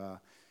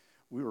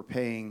were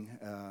paying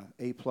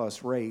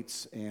A-plus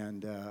rates,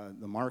 and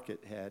the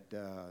market had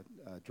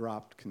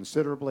dropped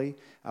considerably.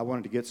 I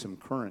wanted to get some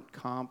current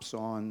comps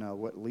on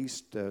what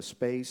leased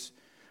space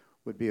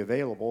would be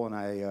available, and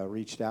I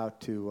reached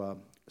out to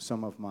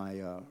some of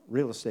my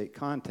real estate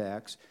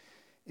contacts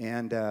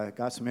and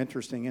got some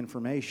interesting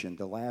information.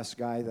 The last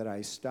guy that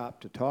I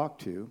stopped to talk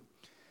to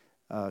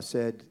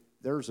said,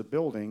 there's a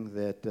building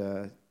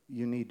that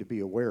you need to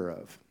be aware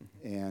of.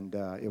 And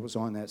it was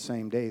on that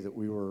same day that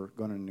we were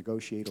going to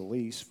negotiate a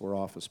lease for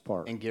Office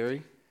Park. And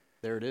Gary,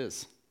 there it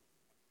is.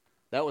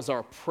 That was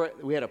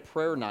we had a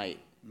prayer night.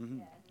 Mm-hmm.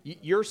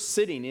 You're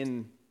sitting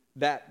in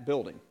that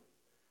building.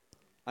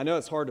 I know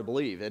it's hard to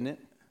believe, isn't it?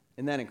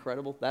 Isn't that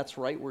incredible? That's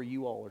right where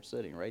you all are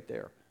sitting, right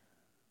there.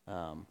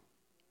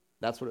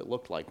 That's what it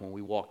looked like when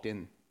we walked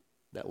in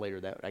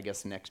I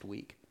guess next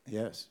week.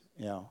 Yes,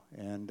 yeah.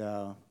 And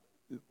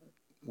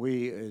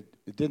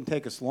it didn't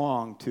take us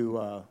long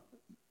to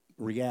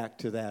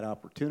react to that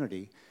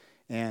opportunity,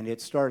 and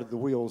it started the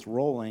wheels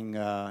rolling,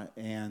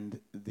 and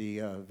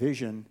the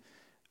vision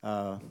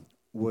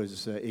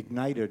was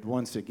ignited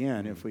once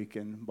again, if we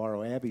can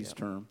borrow Abby's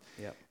term,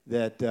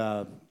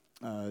 that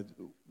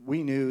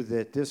we knew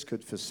that this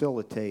could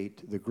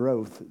facilitate the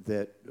growth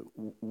that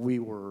we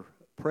were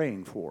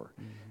praying for.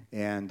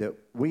 And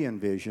we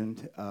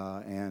envisioned,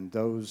 and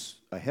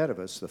those ahead of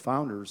us, the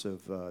founders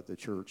of the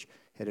church,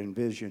 had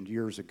envisioned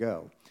years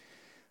ago.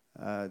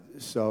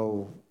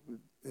 So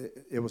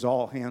it was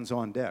all hands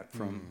on deck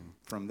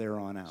from there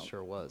on out.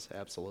 Sure was,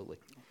 absolutely.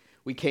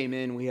 We came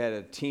in, we had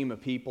a team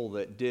of people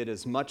that did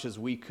as much as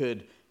we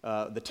could,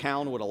 the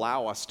town would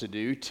allow us to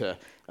do, to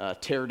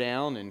tear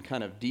down and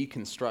kind of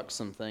deconstruct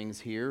some things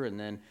here. And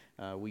then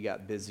we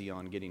got busy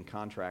on getting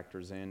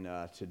contractors in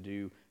to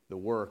do the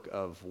work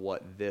of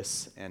what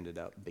this ended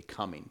up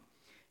becoming.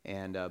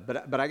 And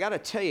but I got to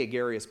tell you,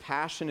 Gary, as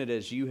passionate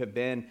as you have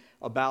been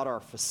about our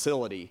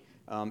facility,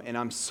 and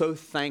I'm so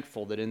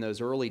thankful that in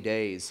those early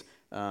days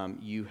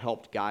you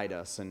helped guide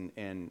us,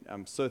 and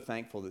I'm so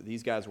thankful that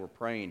these guys were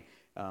praying.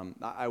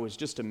 I was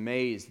just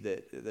amazed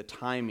that the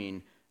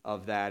timing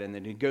of that and the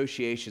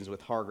negotiations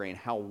with Hargray and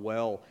how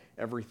well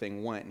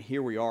everything went. And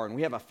here we are, and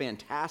we have a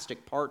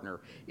fantastic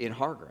partner in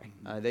Hargray.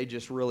 They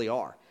just really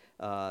are.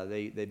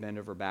 They bend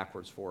over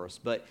backwards for us.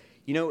 But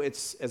you know,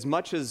 it's as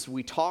much as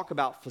we talk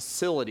about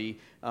facility,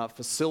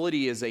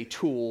 facility is a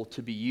tool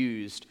to be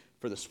used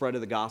for the spread of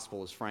the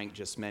gospel, as Frank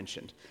just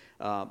mentioned.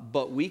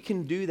 But we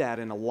can do that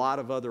in a lot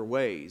of other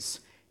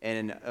ways.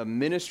 And a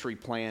ministry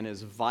plan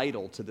is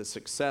vital to the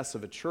success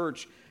of a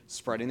church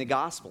spreading the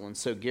gospel. And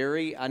so,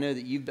 Gary, I know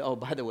that oh,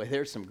 by the way,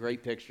 there's some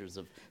great pictures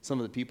of some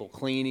of the people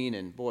cleaning,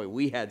 and boy,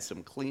 we had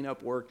some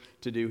cleanup work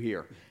to do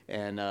here.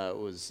 And it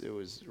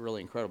was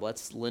really incredible.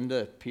 That's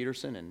Linda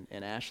Peterson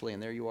and Ashley,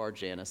 and there you are,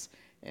 Janice.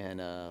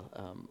 And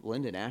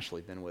Linda and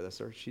Ashley have been with us,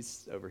 or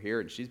she's over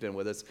here, and she's been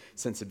with us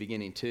since the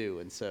beginning too.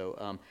 And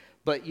so,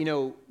 but you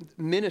know,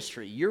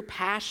 ministry, you're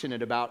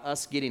passionate about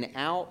us getting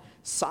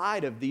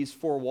outside of these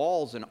four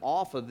walls and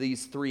off of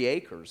these 3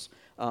 acres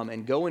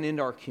and going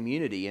into our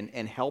community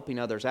and helping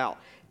others out.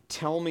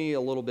 Tell me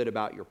a little bit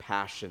about your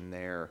passion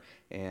there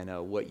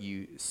and what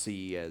you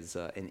see as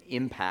an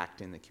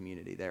impact in the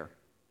community there.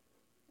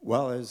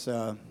 Well, as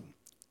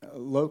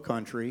Low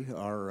Country,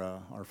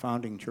 our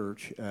founding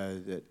church,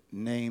 that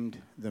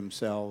named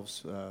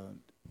themselves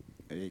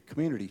a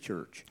community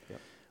church. Yep.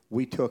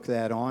 We took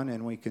that on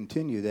and we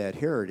continue that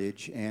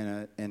heritage,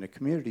 and a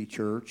community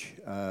church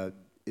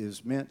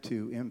is meant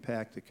to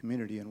impact the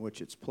community in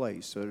which it's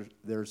placed. So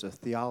there's a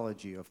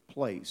theology of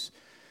place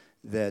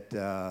that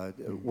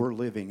we're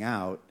living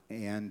out,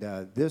 and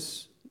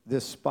this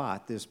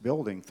spot, this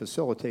building,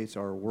 facilitates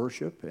our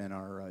worship and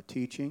our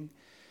teaching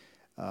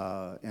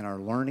and our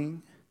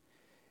learning.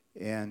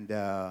 And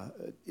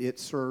it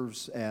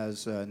serves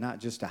as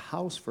not just a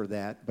house for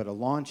that, but a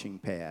launching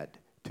pad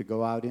to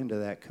go out into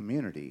that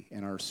community.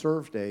 In our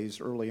serve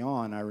days early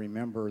on, I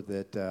remember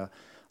that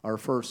our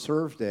first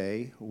serve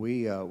day,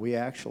 we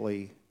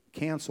actually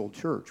canceled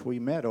church. We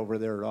met over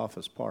there at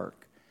Office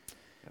Park.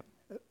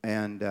 Yep.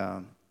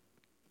 And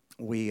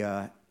we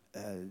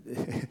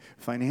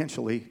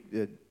financially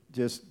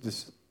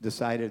just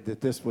decided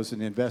that this was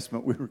an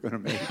investment we were going to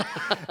make.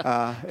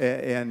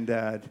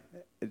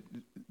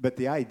 But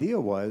the idea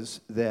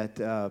was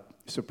that,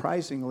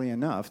 surprisingly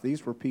enough,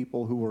 these were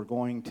people who were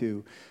going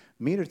to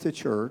meet at the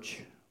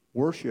church,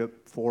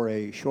 worship for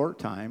a short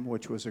time,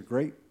 which was a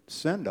great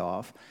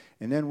send-off,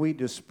 and then we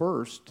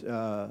dispersed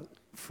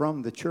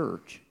from the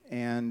church.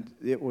 And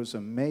it was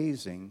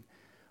amazing.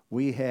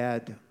 We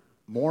had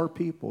more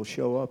people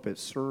show up at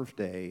Serve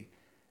Day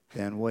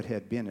than what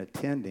had been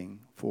attending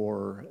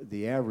for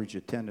the average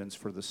attendance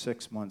for the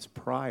 6 months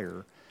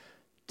prior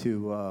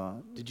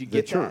to Did you the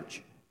get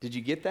church. That? Did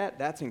you get that?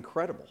 That's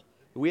incredible.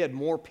 We had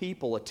more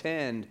people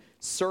attend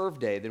Serve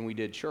Day than we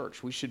did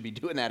church. We should be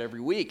doing that every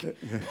week.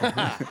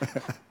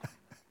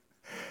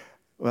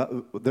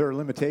 Well, there are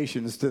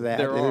limitations to that.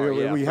 There are,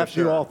 yeah, we have to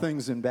sure. do all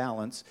things in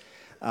balance.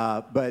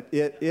 But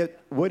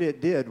what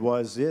it did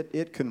was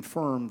it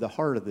confirmed the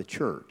heart of the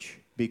church,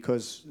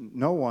 because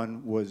no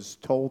one was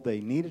told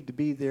they needed to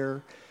be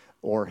there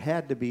or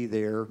had to be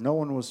there. No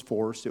one was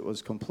forced. It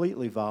was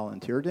completely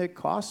volunteer. It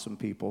cost some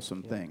people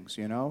some things,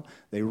 you know.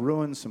 They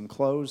ruined some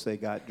clothes. They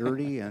got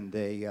dirty, and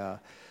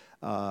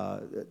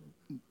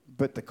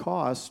but the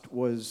cost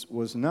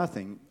was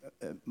nothing.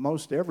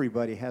 Most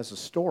everybody has a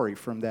story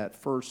from that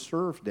first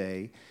Serve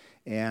Day,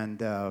 and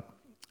there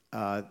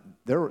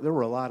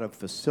were a lot of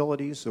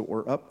facilities that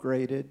were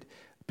upgraded.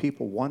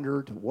 People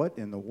wondered, what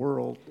in the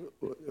world,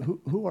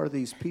 who are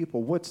these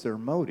people? What's their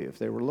motive?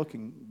 They were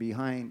looking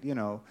behind, you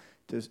know,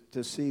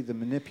 to see the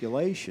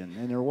manipulation,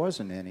 and there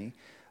wasn't any.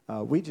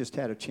 We just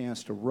had a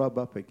chance to rub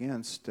up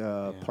against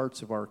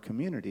parts of our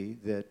community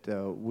that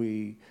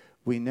we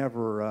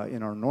never,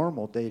 in our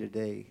normal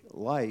day-to-day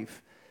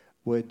life,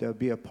 would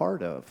be a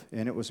part of.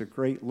 And it was a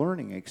great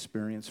learning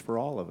experience for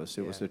all of us.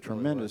 It was a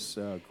tremendous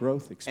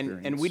growth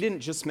experience. And we didn't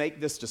just make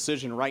this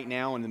decision right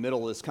now in the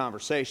middle of this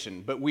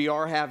conversation, but we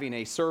are having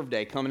a Serve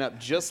Day coming up,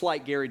 just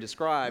like Gary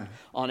described,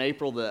 on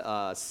April the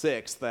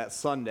 6th, that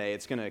Sunday.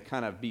 It's going to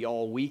kind of be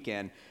all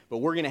weekend, but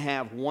we're going to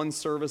have one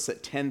service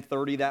at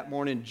 10:30 that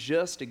morning,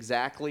 just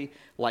exactly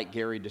like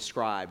Gary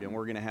described, and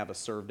we're going to have a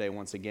Serve Day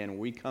once again.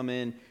 We come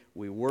in,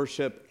 we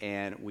worship,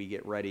 and we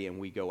get ready, and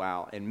we go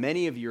out. And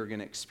many of you are going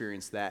to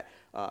experience that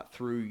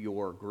through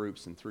your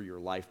groups and through your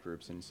life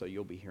groups, and so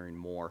you'll be hearing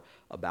more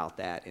about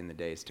that in the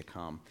days to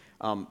come.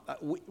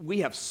 We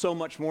have so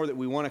much more that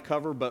we want to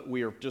cover, but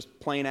we are just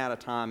plain out of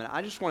time. And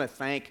I just want to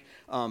thank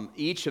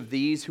each of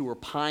these who were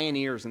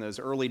pioneers in those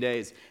early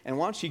days. And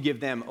why don't you give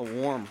them a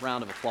warm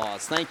round of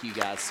applause. Thank you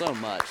guys so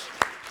much.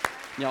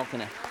 Y'all can,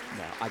 no,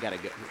 I got to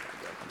go.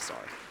 I'm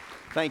sorry.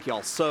 Thank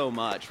y'all so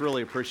much.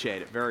 Really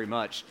appreciate it very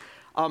much.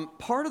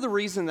 Part of the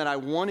reason that I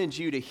wanted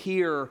you to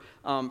hear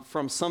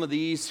from some of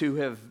these who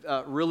have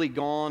really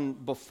gone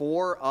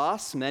before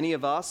us, many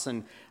of us,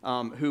 and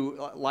who,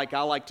 like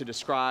I like to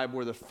describe,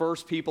 were the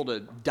first people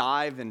to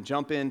dive and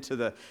jump into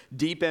the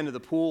deep end of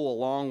the pool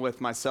along with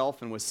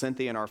myself and with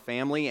Cynthia and our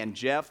family and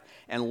Jeff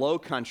and Low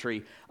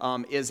Country,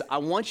 is I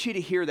want you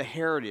to hear the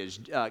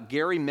heritage.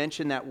 Gary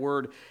mentioned that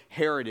word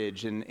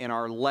heritage and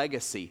our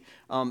legacy.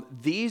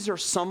 These are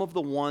some of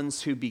the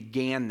ones who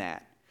began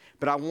that.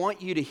 But I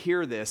want you to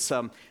hear this.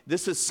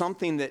 This is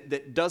something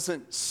that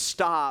doesn't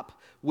stop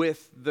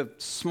with the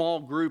small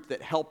group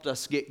that helped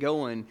us get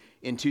going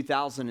in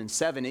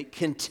 2007. It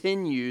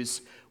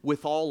continues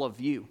with all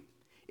of you.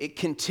 It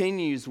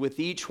continues with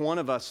each one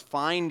of us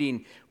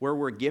finding where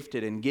we're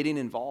gifted and getting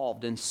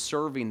involved and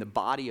serving the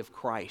body of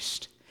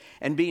Christ.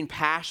 and being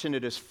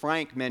passionate, as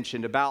Frank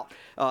mentioned, about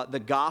the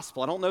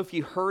gospel. I don't know if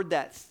you heard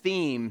that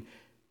theme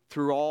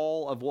through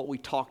all of what we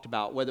talked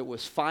about, whether it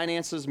was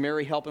finances,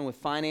 Mary helping with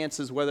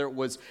finances, whether it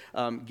was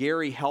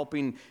Gary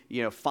helping,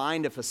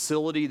 find a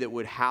facility that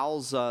would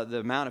house the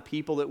amount of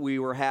people that we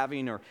were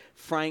having, or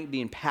Frank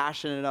being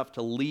passionate enough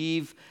to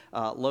leave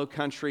Low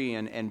Country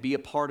and be a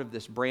part of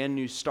this brand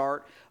new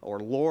start,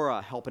 or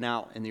Laura helping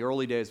out in the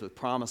early days with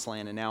Promised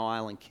Land and now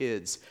Island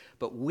Kids.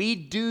 But we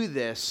do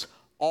this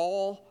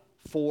all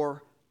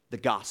for the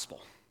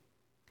gospel.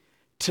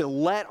 To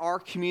let our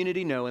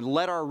community know and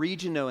let our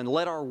region know and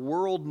let our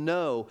world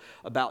know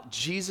about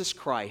Jesus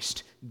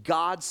Christ,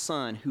 God's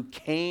Son, who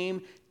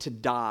came to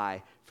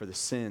die for the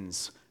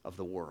sins of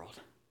the world.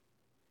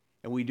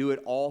 And we do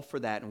it all for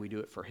that, and we do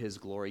it for His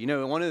glory.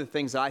 One of the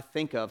things that I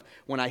think of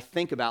when I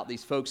think about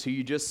these folks who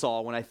you just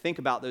saw, when I think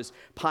about those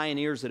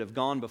pioneers that have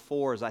gone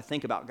before, is I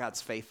think about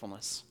God's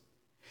faithfulness.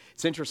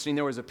 It's interesting,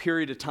 there was a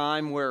period of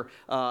time where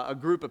a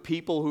group of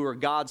people who are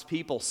God's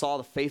people saw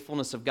the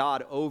faithfulness of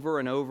God over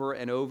and over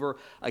and over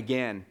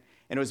again.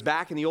 And it was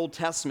back in the Old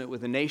Testament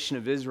with the nation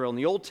of Israel. In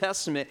the Old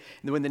Testament,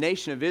 when the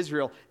nation of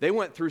Israel, they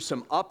went through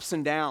some ups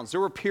and downs. There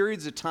were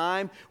periods of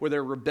time where they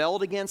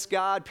rebelled against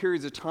God,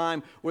 periods of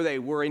time where they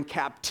were in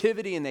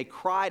captivity and they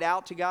cried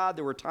out to God.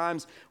 There were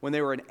times when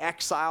they were in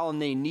exile and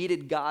they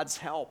needed God's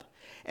help.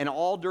 And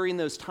all during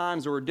those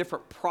times, there were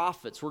different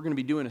prophets. We're going to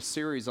be doing a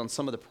series on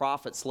some of the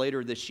prophets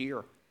later this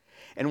year.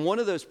 And one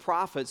of those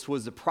prophets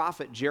was the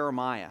prophet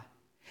Jeremiah.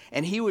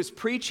 And he was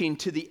preaching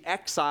to the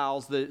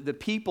exiles, the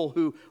people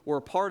who were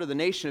a part of the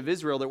nation of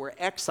Israel that were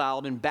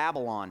exiled in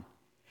Babylon.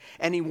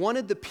 And he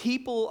wanted the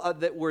people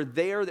that were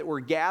there, that were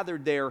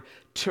gathered there,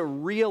 to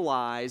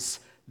realize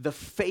the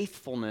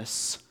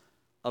faithfulness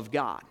of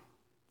God.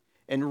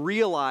 And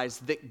realize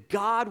that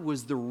God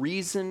was the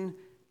reason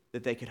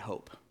that they could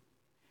hope.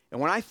 And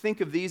when I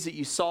think of these that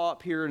you saw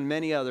up here and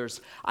many others,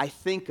 I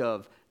think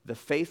of the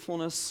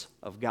faithfulness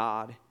of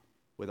God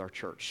with our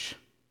church.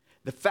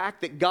 The fact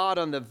that God,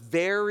 on the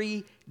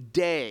very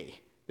day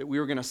that we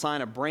were going to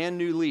sign a brand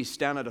new lease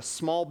down at a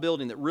small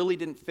building that really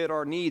didn't fit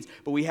our needs,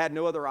 but we had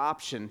no other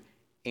option,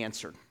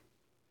 answered.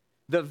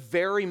 The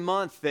very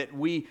month that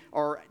we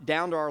are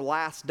down to our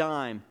last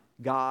dime,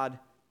 God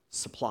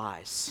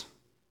supplies.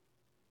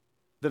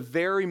 The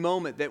very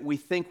moment that we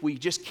think we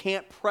just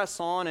can't press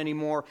on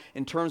anymore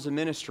in terms of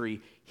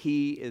ministry,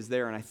 He is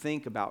there. And I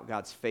think about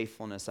God's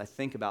faithfulness. I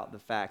think about the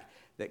fact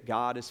that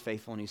God is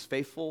faithful, and He's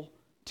faithful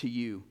to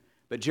you.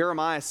 But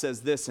Jeremiah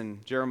says this in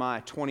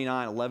Jeremiah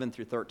 29, 11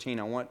 through 13.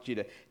 I want you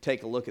to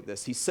take a look at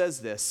this. He says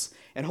this,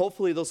 and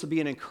hopefully this will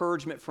be an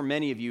encouragement for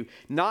many of you,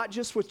 not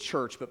just with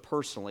church, but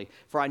personally.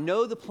 For I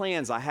know the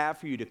plans I have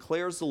for you,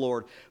 declares the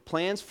Lord,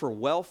 plans for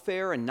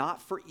welfare and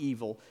not for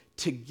evil,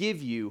 to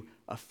give you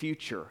a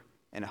future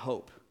and a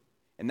hope.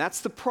 And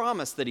that's the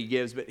promise that He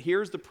gives, but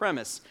here's the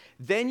premise.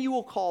 Then you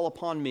will call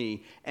upon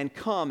me and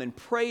come and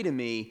pray to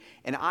me,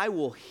 and I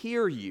will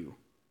hear you.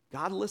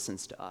 God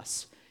listens to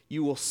us.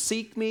 You will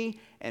seek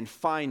me and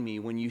find me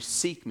when you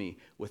seek me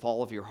with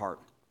all of your heart.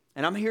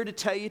 And I'm here to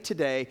tell you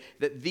today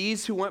that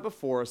these who went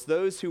before us,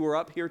 those who were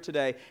up here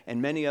today,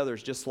 and many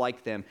others just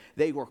like them,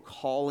 they were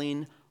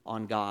calling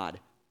on God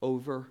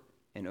over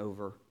and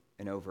over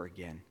and over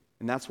again.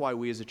 And that's why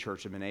we as a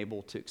church have been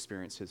able to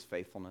experience His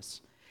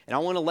faithfulness. And I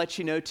want to let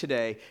you know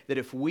today that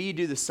if we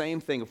do the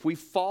same thing, if we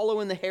follow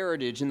in the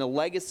heritage and the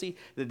legacy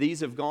that these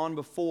have gone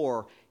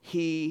before,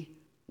 He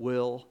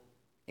will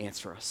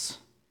answer us.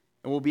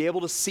 And we'll be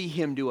able to see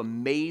Him do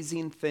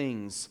amazing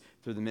things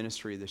through the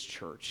ministry of this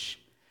church.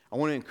 I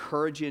want to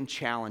encourage you and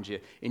challenge you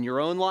in your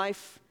own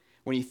life,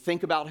 when you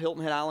think about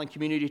Hilton Head Island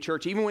Community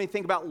Church, even when you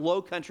think about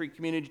Low Country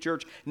Community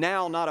Church,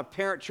 now not a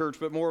parent church,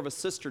 but more of a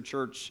sister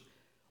church,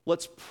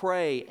 let's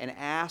pray and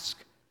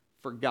ask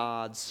for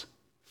God's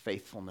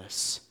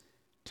faithfulness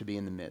to be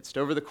in the midst.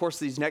 Over the course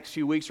of these next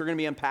few weeks, we're going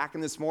to be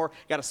unpacking this more.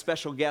 Got a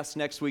special guest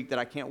next week that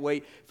I can't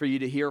wait for you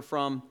to hear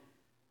from.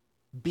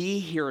 Be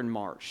here in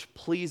March.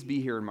 Please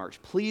be here in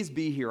March. Please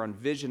be here on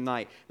Vision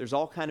Night. There's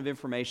all kind of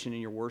information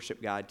in your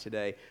worship guide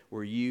today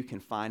where you can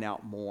find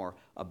out more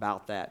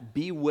about that.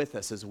 Be with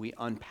us as we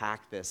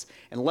unpack this.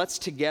 And let's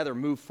together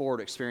move forward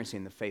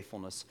experiencing the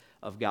faithfulness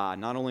of God,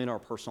 not only in our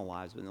personal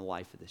lives, but in the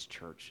life of this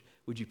church.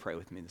 Would you pray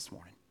with me this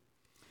morning?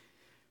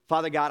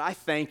 Father God, I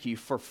thank you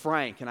for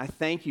Frank, and I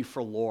thank you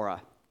for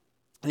Laura.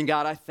 And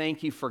God, I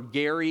thank you for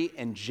Gary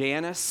and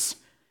Janice,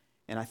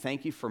 and I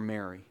thank you for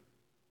Mary.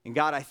 And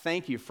God, I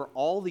thank you for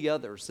all the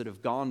others that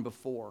have gone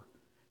before,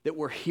 that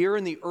were here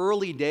in the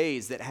early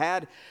days,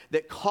 that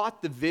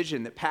caught the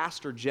vision that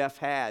Pastor Jeff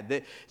had,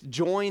 that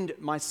joined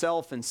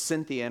myself and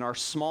Cynthia and our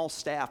small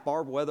staff,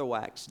 Barb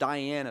Weatherwax,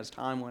 Diane, as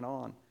time went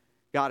on.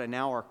 God, and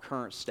now our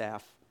current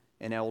staff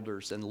and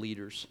elders and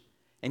leaders.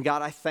 And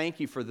God, I thank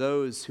you for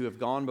those who have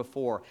gone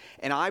before.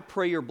 And I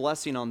pray your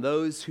blessing on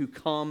those who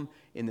come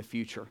in the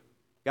future.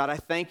 God, I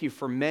thank you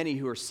for many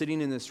who are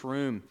sitting in this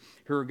room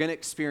who are going to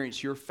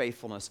experience your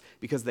faithfulness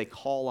because they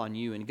call on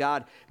you. And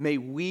God, may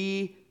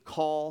we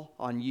call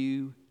on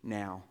you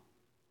now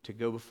to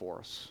go before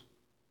us.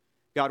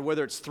 God,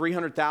 whether it's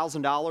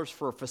 $300,000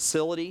 for a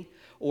facility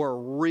or a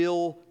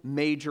real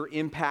major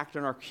impact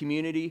on our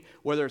community,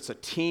 whether it's a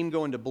team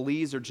going to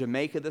Belize or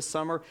Jamaica this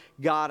summer,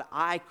 God,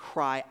 I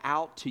cry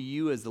out to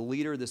you as the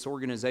leader of this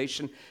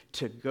organization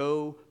to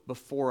go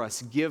before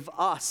us. Give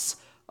us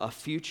a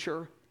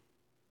future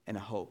and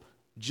a hope,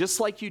 just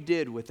like you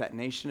did with that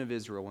nation of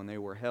Israel when they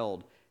were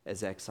held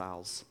as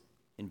exiles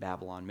in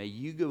Babylon. May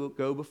you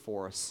go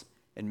before us,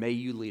 and may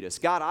you lead us.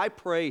 God, I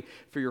pray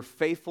for your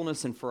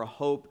faithfulness and for a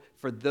hope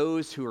for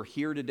those who are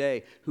here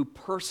today who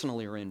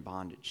personally are in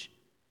bondage.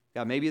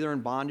 God, maybe they're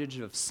in bondage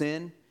of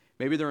sin.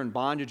 Maybe they're in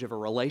bondage of a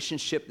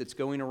relationship that's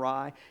going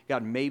awry.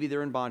 God, maybe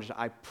they're in bondage.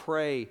 I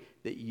pray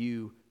that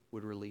you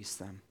would release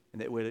them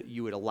and that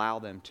you would allow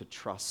them to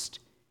trust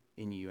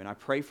in you. And I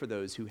pray for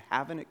those who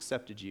haven't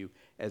accepted you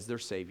as their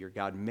Savior.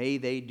 God, may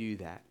they do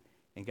that.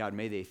 And God,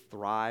 may they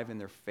thrive in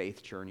their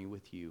faith journey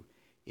with you.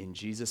 In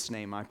Jesus'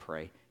 name I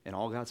pray. And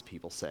all God's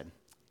people said,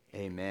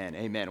 amen,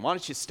 amen. Why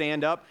don't you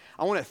stand up?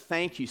 I want to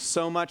thank you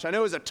so much. I know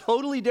it was a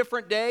totally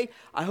different day.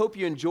 I hope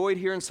you enjoyed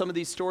hearing some of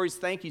these stories.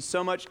 Thank you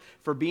so much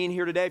for being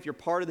here today. If you're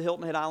part of the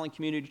Hilton Head Island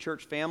Community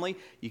Church family,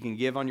 you can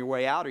give on your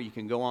way out, or you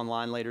can go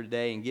online later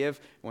today and give.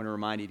 I want to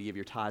remind you to give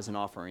your tithes and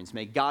offerings.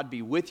 May God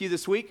be with you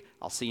this week.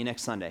 I'll see you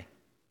next Sunday.